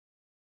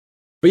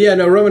 But yeah,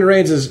 no, Roman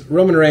Reigns. It's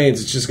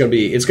just gonna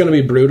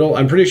be brutal.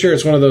 I'm pretty sure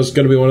it's going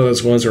to be one of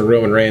those ones where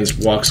Roman Reigns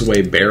walks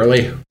away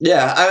barely.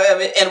 Yeah, I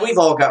mean, and we've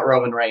all got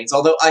Roman Reigns.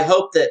 Although I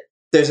hope that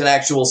there's an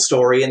actual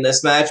story in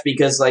this match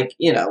because,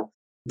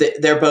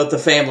 they're both the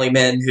family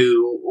men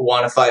who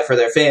want to fight for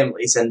their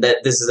families, and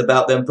that this is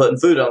about them putting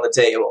food on the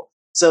table.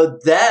 So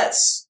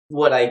that's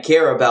what I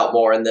care about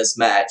more in this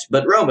match.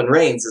 But Roman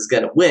Reigns is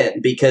going to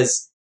win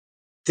because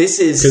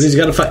he's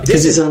got to fight.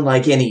 This is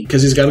unlike any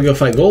because he's got to go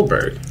fight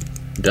Goldberg.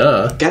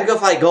 Duh. Gotta go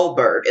fight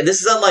Goldberg. And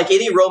this is unlike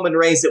any Roman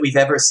Reigns that we've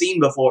ever seen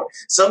before.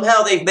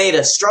 Somehow they've made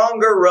a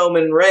stronger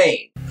Roman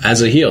Reigns.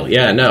 As a heel.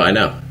 Yeah, no, I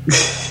know.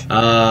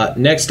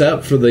 Next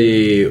up for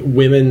the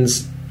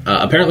women's,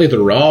 apparently the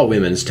Raw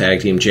Women's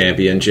Tag Team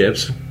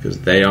Championships, because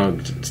they are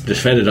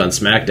defended on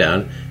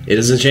SmackDown. It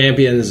is the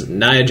champions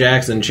Nia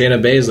Jax and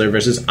Shayna Baszler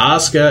versus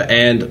Asuka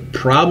and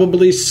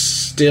probably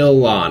still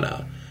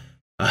Lana.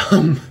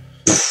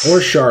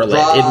 Or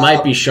Charlotte. It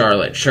might be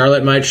Charlotte.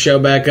 Charlotte might show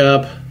back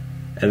up.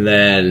 And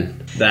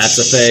then that's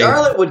the thing.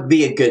 Charlotte would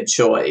be a good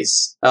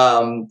choice.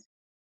 Why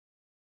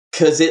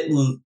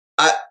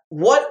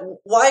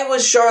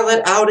was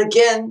Charlotte out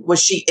again?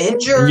 Was she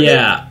injured?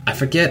 Yeah, I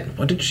forget.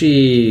 What did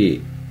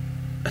she?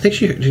 I think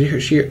she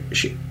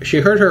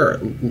hurt her.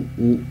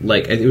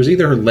 It was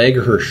either her leg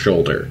or her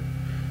shoulder,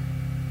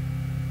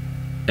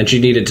 and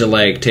she needed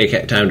to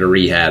take time to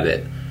rehab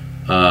it.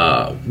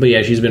 But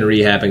yeah, she's been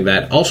rehabbing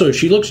that. Also,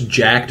 she looks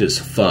jacked as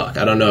fuck.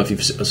 I don't know if you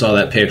saw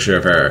that picture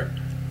of her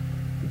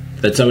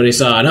that somebody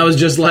saw, and I was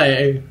just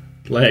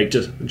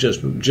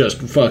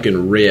just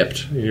fucking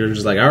ripped. You're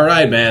just like, all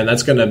right, man,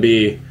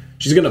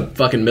 she's gonna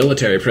fucking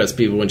military press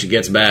people when she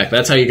gets back.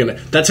 That's how you're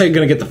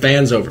gonna get the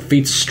fans over.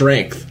 Feats of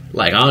strength,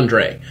 like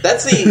Andre.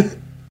 That's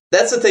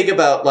the thing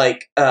about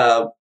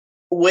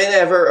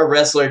whenever a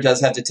wrestler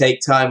does have to take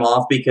time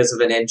off because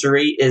of an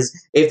injury,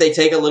 is if they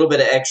take a little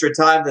bit of extra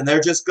time, then they're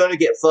just gonna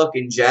get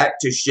fucking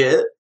jacked to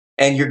shit,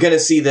 and you're gonna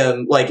see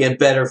them in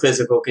better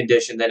physical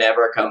condition than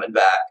ever coming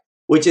back.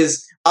 Which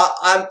is,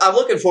 I'm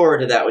looking forward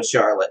to that with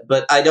Charlotte,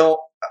 but I don't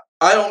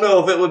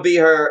know if it would be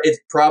her. It's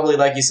probably,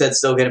 like you said,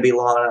 still going to be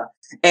Lana.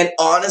 And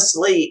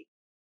honestly,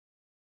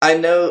 I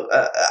know,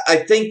 I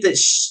think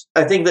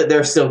that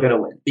they're still going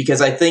to win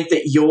because I think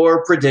that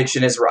your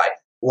prediction is right.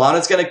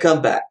 Lana's going to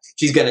come back.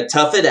 She's going to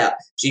tough it out.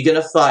 She's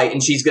going to fight,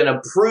 and she's going to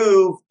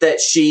prove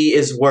that she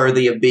is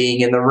worthy of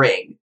being in the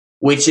ring,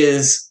 which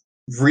is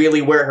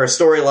really where her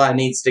storyline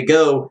needs to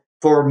go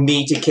for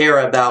me to care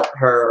about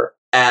her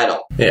at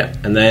all. Yeah,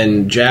 and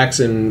then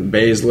Jackson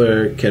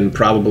Baszler can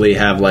probably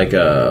have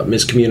a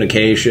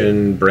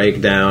miscommunication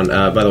breakdown.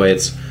 By the way,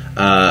 it's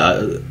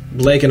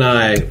Blake and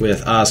I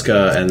with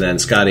Asuka, and then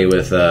Scotty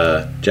with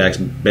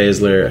Jackson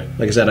Baszler.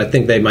 Like I said, I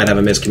think they might have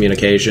a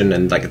miscommunication,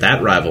 and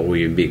that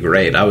rivalry would be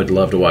great. I would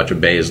love to watch a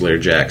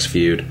Baszler-Jax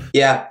feud.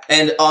 Yeah,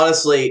 and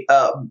honestly,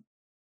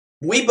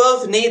 we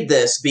both need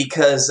this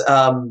because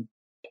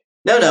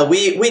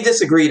we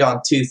disagreed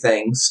on two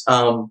things.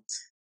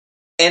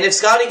 And if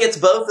Scotty gets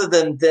both of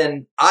them,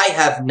 then I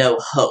have no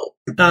hope.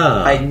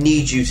 I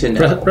need you to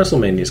know.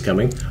 WrestleMania's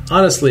coming.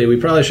 Honestly, we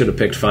probably should have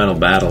picked Final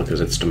Battle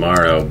because it's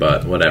tomorrow,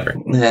 but whatever.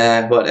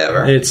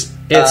 Whatever. It's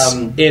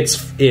fine.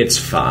 It's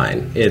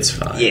fine.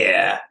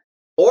 Yeah.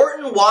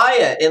 Orton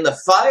Wyatt in the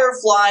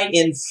Firefly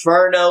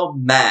Inferno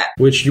match.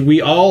 Which we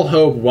all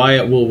hope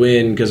Wyatt will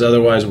win, because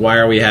otherwise, why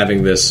are we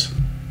having this?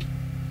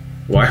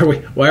 Why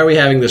are we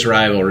having this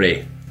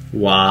rivalry?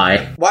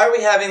 Why? Why are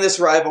we having this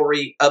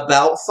rivalry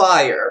about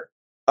fire?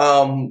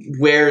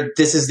 Where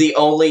this is the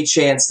only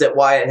chance that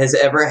Wyatt has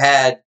ever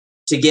had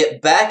to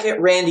get back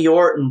at Randy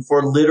Orton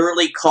for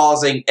literally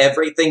causing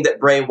everything that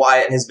Bray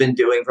Wyatt has been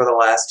doing for the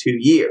last 2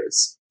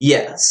 years.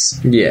 Yes.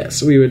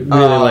 Yes, we would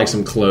really like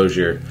some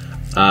closure.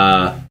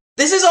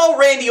 This is all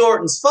Randy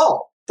Orton's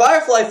fault.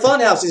 Firefly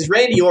Funhouse is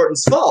Randy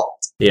Orton's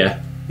fault.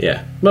 Yeah.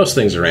 Most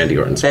things are Randy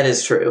Orton's fault. That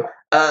is true.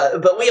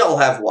 but we all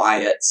have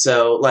Wyatt,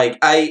 so like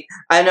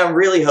I'm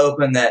really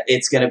hoping that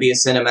it's going to be a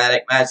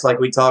cinematic match, like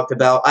we talked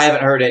about. I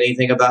haven't heard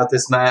anything about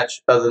this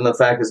match other than the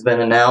fact it's been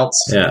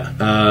announced.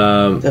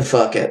 Yeah.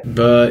 Fuck it.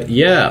 But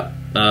yeah,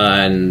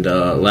 and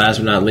last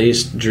but not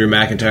least, Drew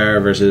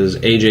McIntyre versus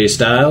AJ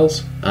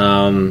Styles.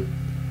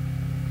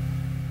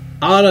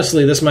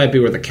 Honestly, this might be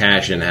where the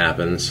cash-in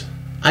happens.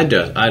 I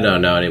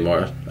don't know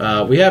anymore.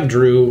 We have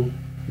Drew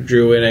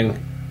winning,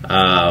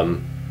 but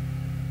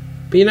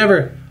you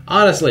never.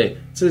 Honestly,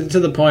 to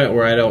the point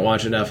where I don't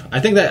watch enough. I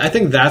think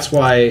that's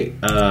why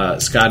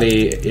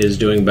Scotty is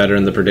doing better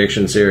in the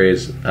prediction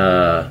series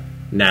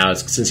now,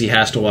 since he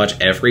has to watch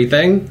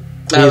everything.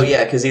 Oh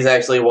yeah, because he's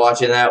actually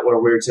watching that where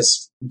we're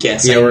just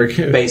guessing,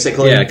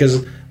 basically. Yeah,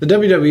 because the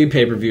WWE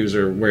pay-per-views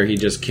are where he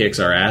just kicks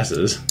our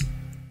asses.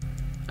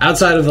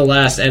 Outside of the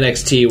last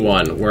NXT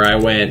one, where I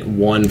went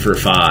 1 for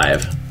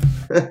 5.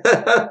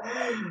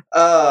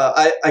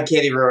 I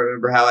can't even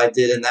remember how I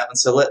did in that one.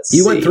 So let's.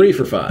 You went 3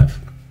 for 5.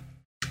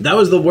 That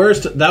was the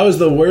worst. That was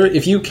the worst.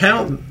 If you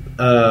count,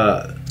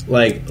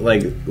 like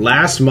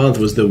last month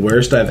was the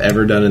worst I've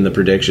ever done in the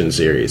prediction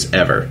series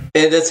ever.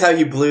 And that's how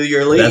you blew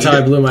your lead. That's how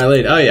I blew my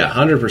lead. Oh yeah,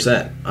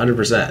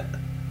 100%.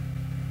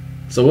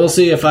 So we'll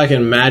see if I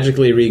can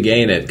magically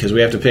regain it, because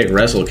we have to pick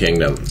Wrestle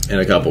Kingdom in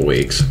a couple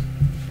weeks.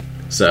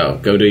 So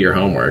go do your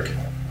homework.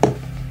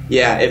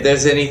 Yeah, if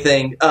there's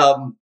anything,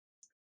 I'm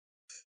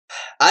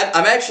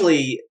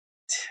actually.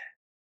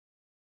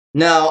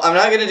 No, I'm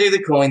not going to do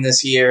the coin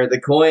this year. The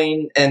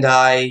coin and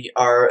I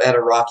are at a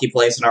rocky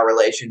place in our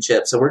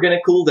relationship, so we're going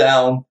to cool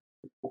down,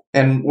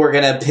 and we're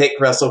going to pick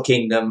Wrestle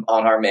Kingdom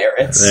on our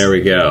merits. There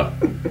we go.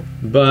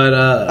 But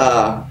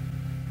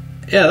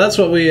yeah, that's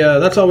what we.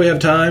 That's all we have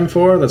time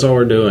for. That's all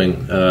we're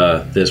doing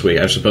this week.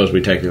 I suppose we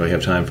technically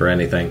have time for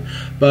anything.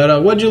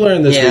 But what'd you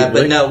learn this week, Blake? Yeah,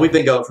 but no, we've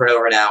been going for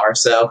over an hour.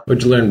 So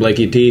what'd you learn,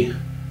 Blakey T?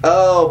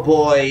 Oh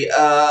boy,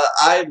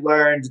 I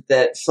learned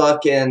that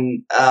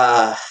fucking.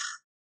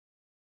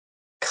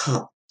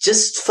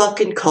 Just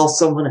fucking call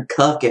someone a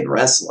cuck in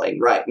wrestling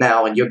right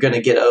now and you're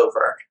gonna get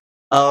over.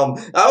 I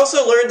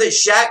also learned that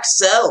Shaq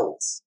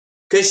sells,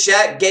 because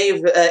Shaq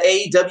gave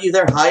AEW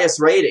their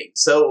highest rating.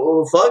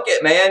 So fuck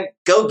it, man.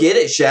 Go get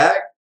it, Shaq.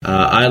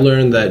 I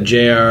learned that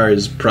JR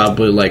is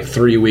probably like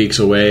 3 weeks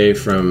away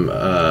from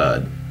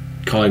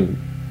calling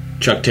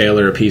Chuck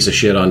Taylor a piece of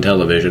shit on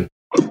television.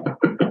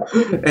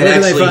 And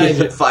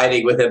actually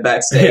fighting with him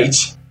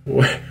backstage.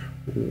 Yeah.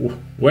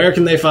 Where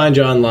can they find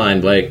you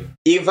online, Blake?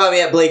 You can find me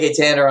at Blake A.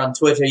 Tanner on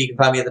Twitter. You can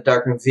find me at the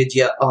Darkroom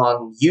Vidya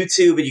on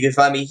YouTube. And you can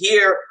find me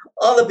here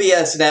on the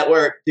BS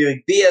Network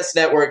doing BS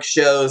Network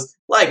shows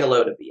like A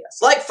Load of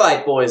BS, like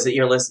Fight Boys that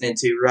you're listening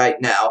to right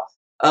now.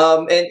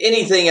 And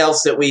anything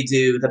else that we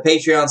do, the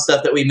Patreon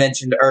stuff that we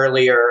mentioned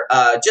earlier,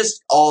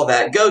 just all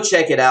that. Go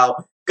check it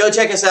out. Go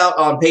check us out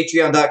on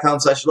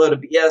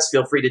patreon.com/loadofbs.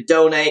 Feel free to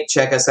donate.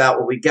 Check us out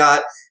what we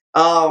got.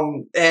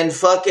 And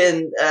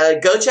fucking,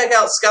 go check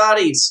out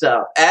Scotty's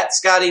stuff at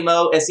Scotty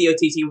Mo,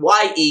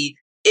 SEOTTYEMO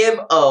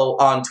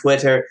on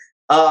Twitter.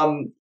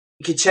 You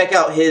can check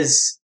out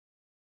his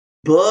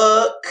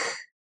book.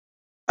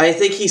 I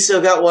think he's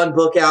still got one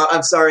book out.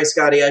 I'm sorry,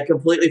 Scotty. I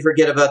completely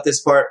forget about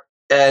this part,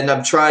 and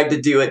I'm trying to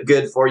do it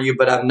good for you,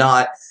 but I'm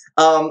not.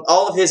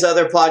 All of his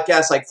other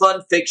podcasts, like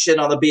Fun Fiction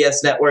on the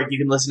BS Network, you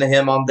can listen to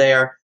him on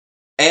there.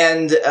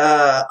 And,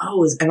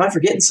 am I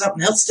forgetting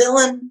something else,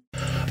 Dylan?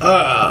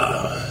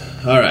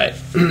 All right.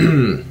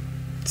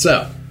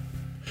 So,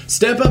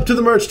 step up to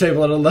the merch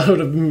table at a load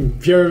of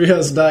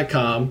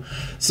PureVS.com.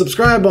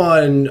 Subscribe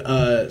on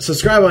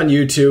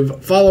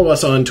YouTube. Follow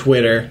us on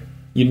Twitter.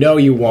 You know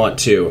you want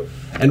to.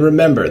 And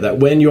remember that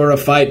when you're a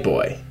fight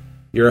boy,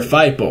 you're a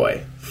fight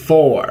boy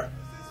for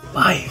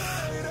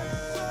life.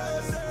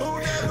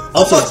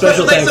 Also,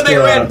 special thanks to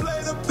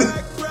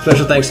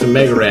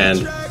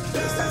Megarand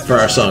for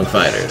our song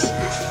Fighters.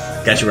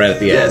 Got you right at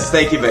the end. Yes,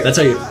 thank you, Meg. That's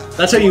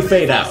how you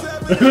fade out.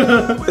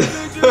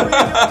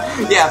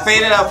 Yeah,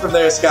 fade it out from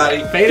there,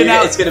 Scotty. Fade it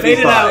out. It's gonna be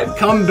fine.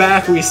 Come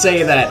back, we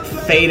say that.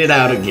 Fade it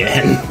out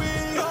again.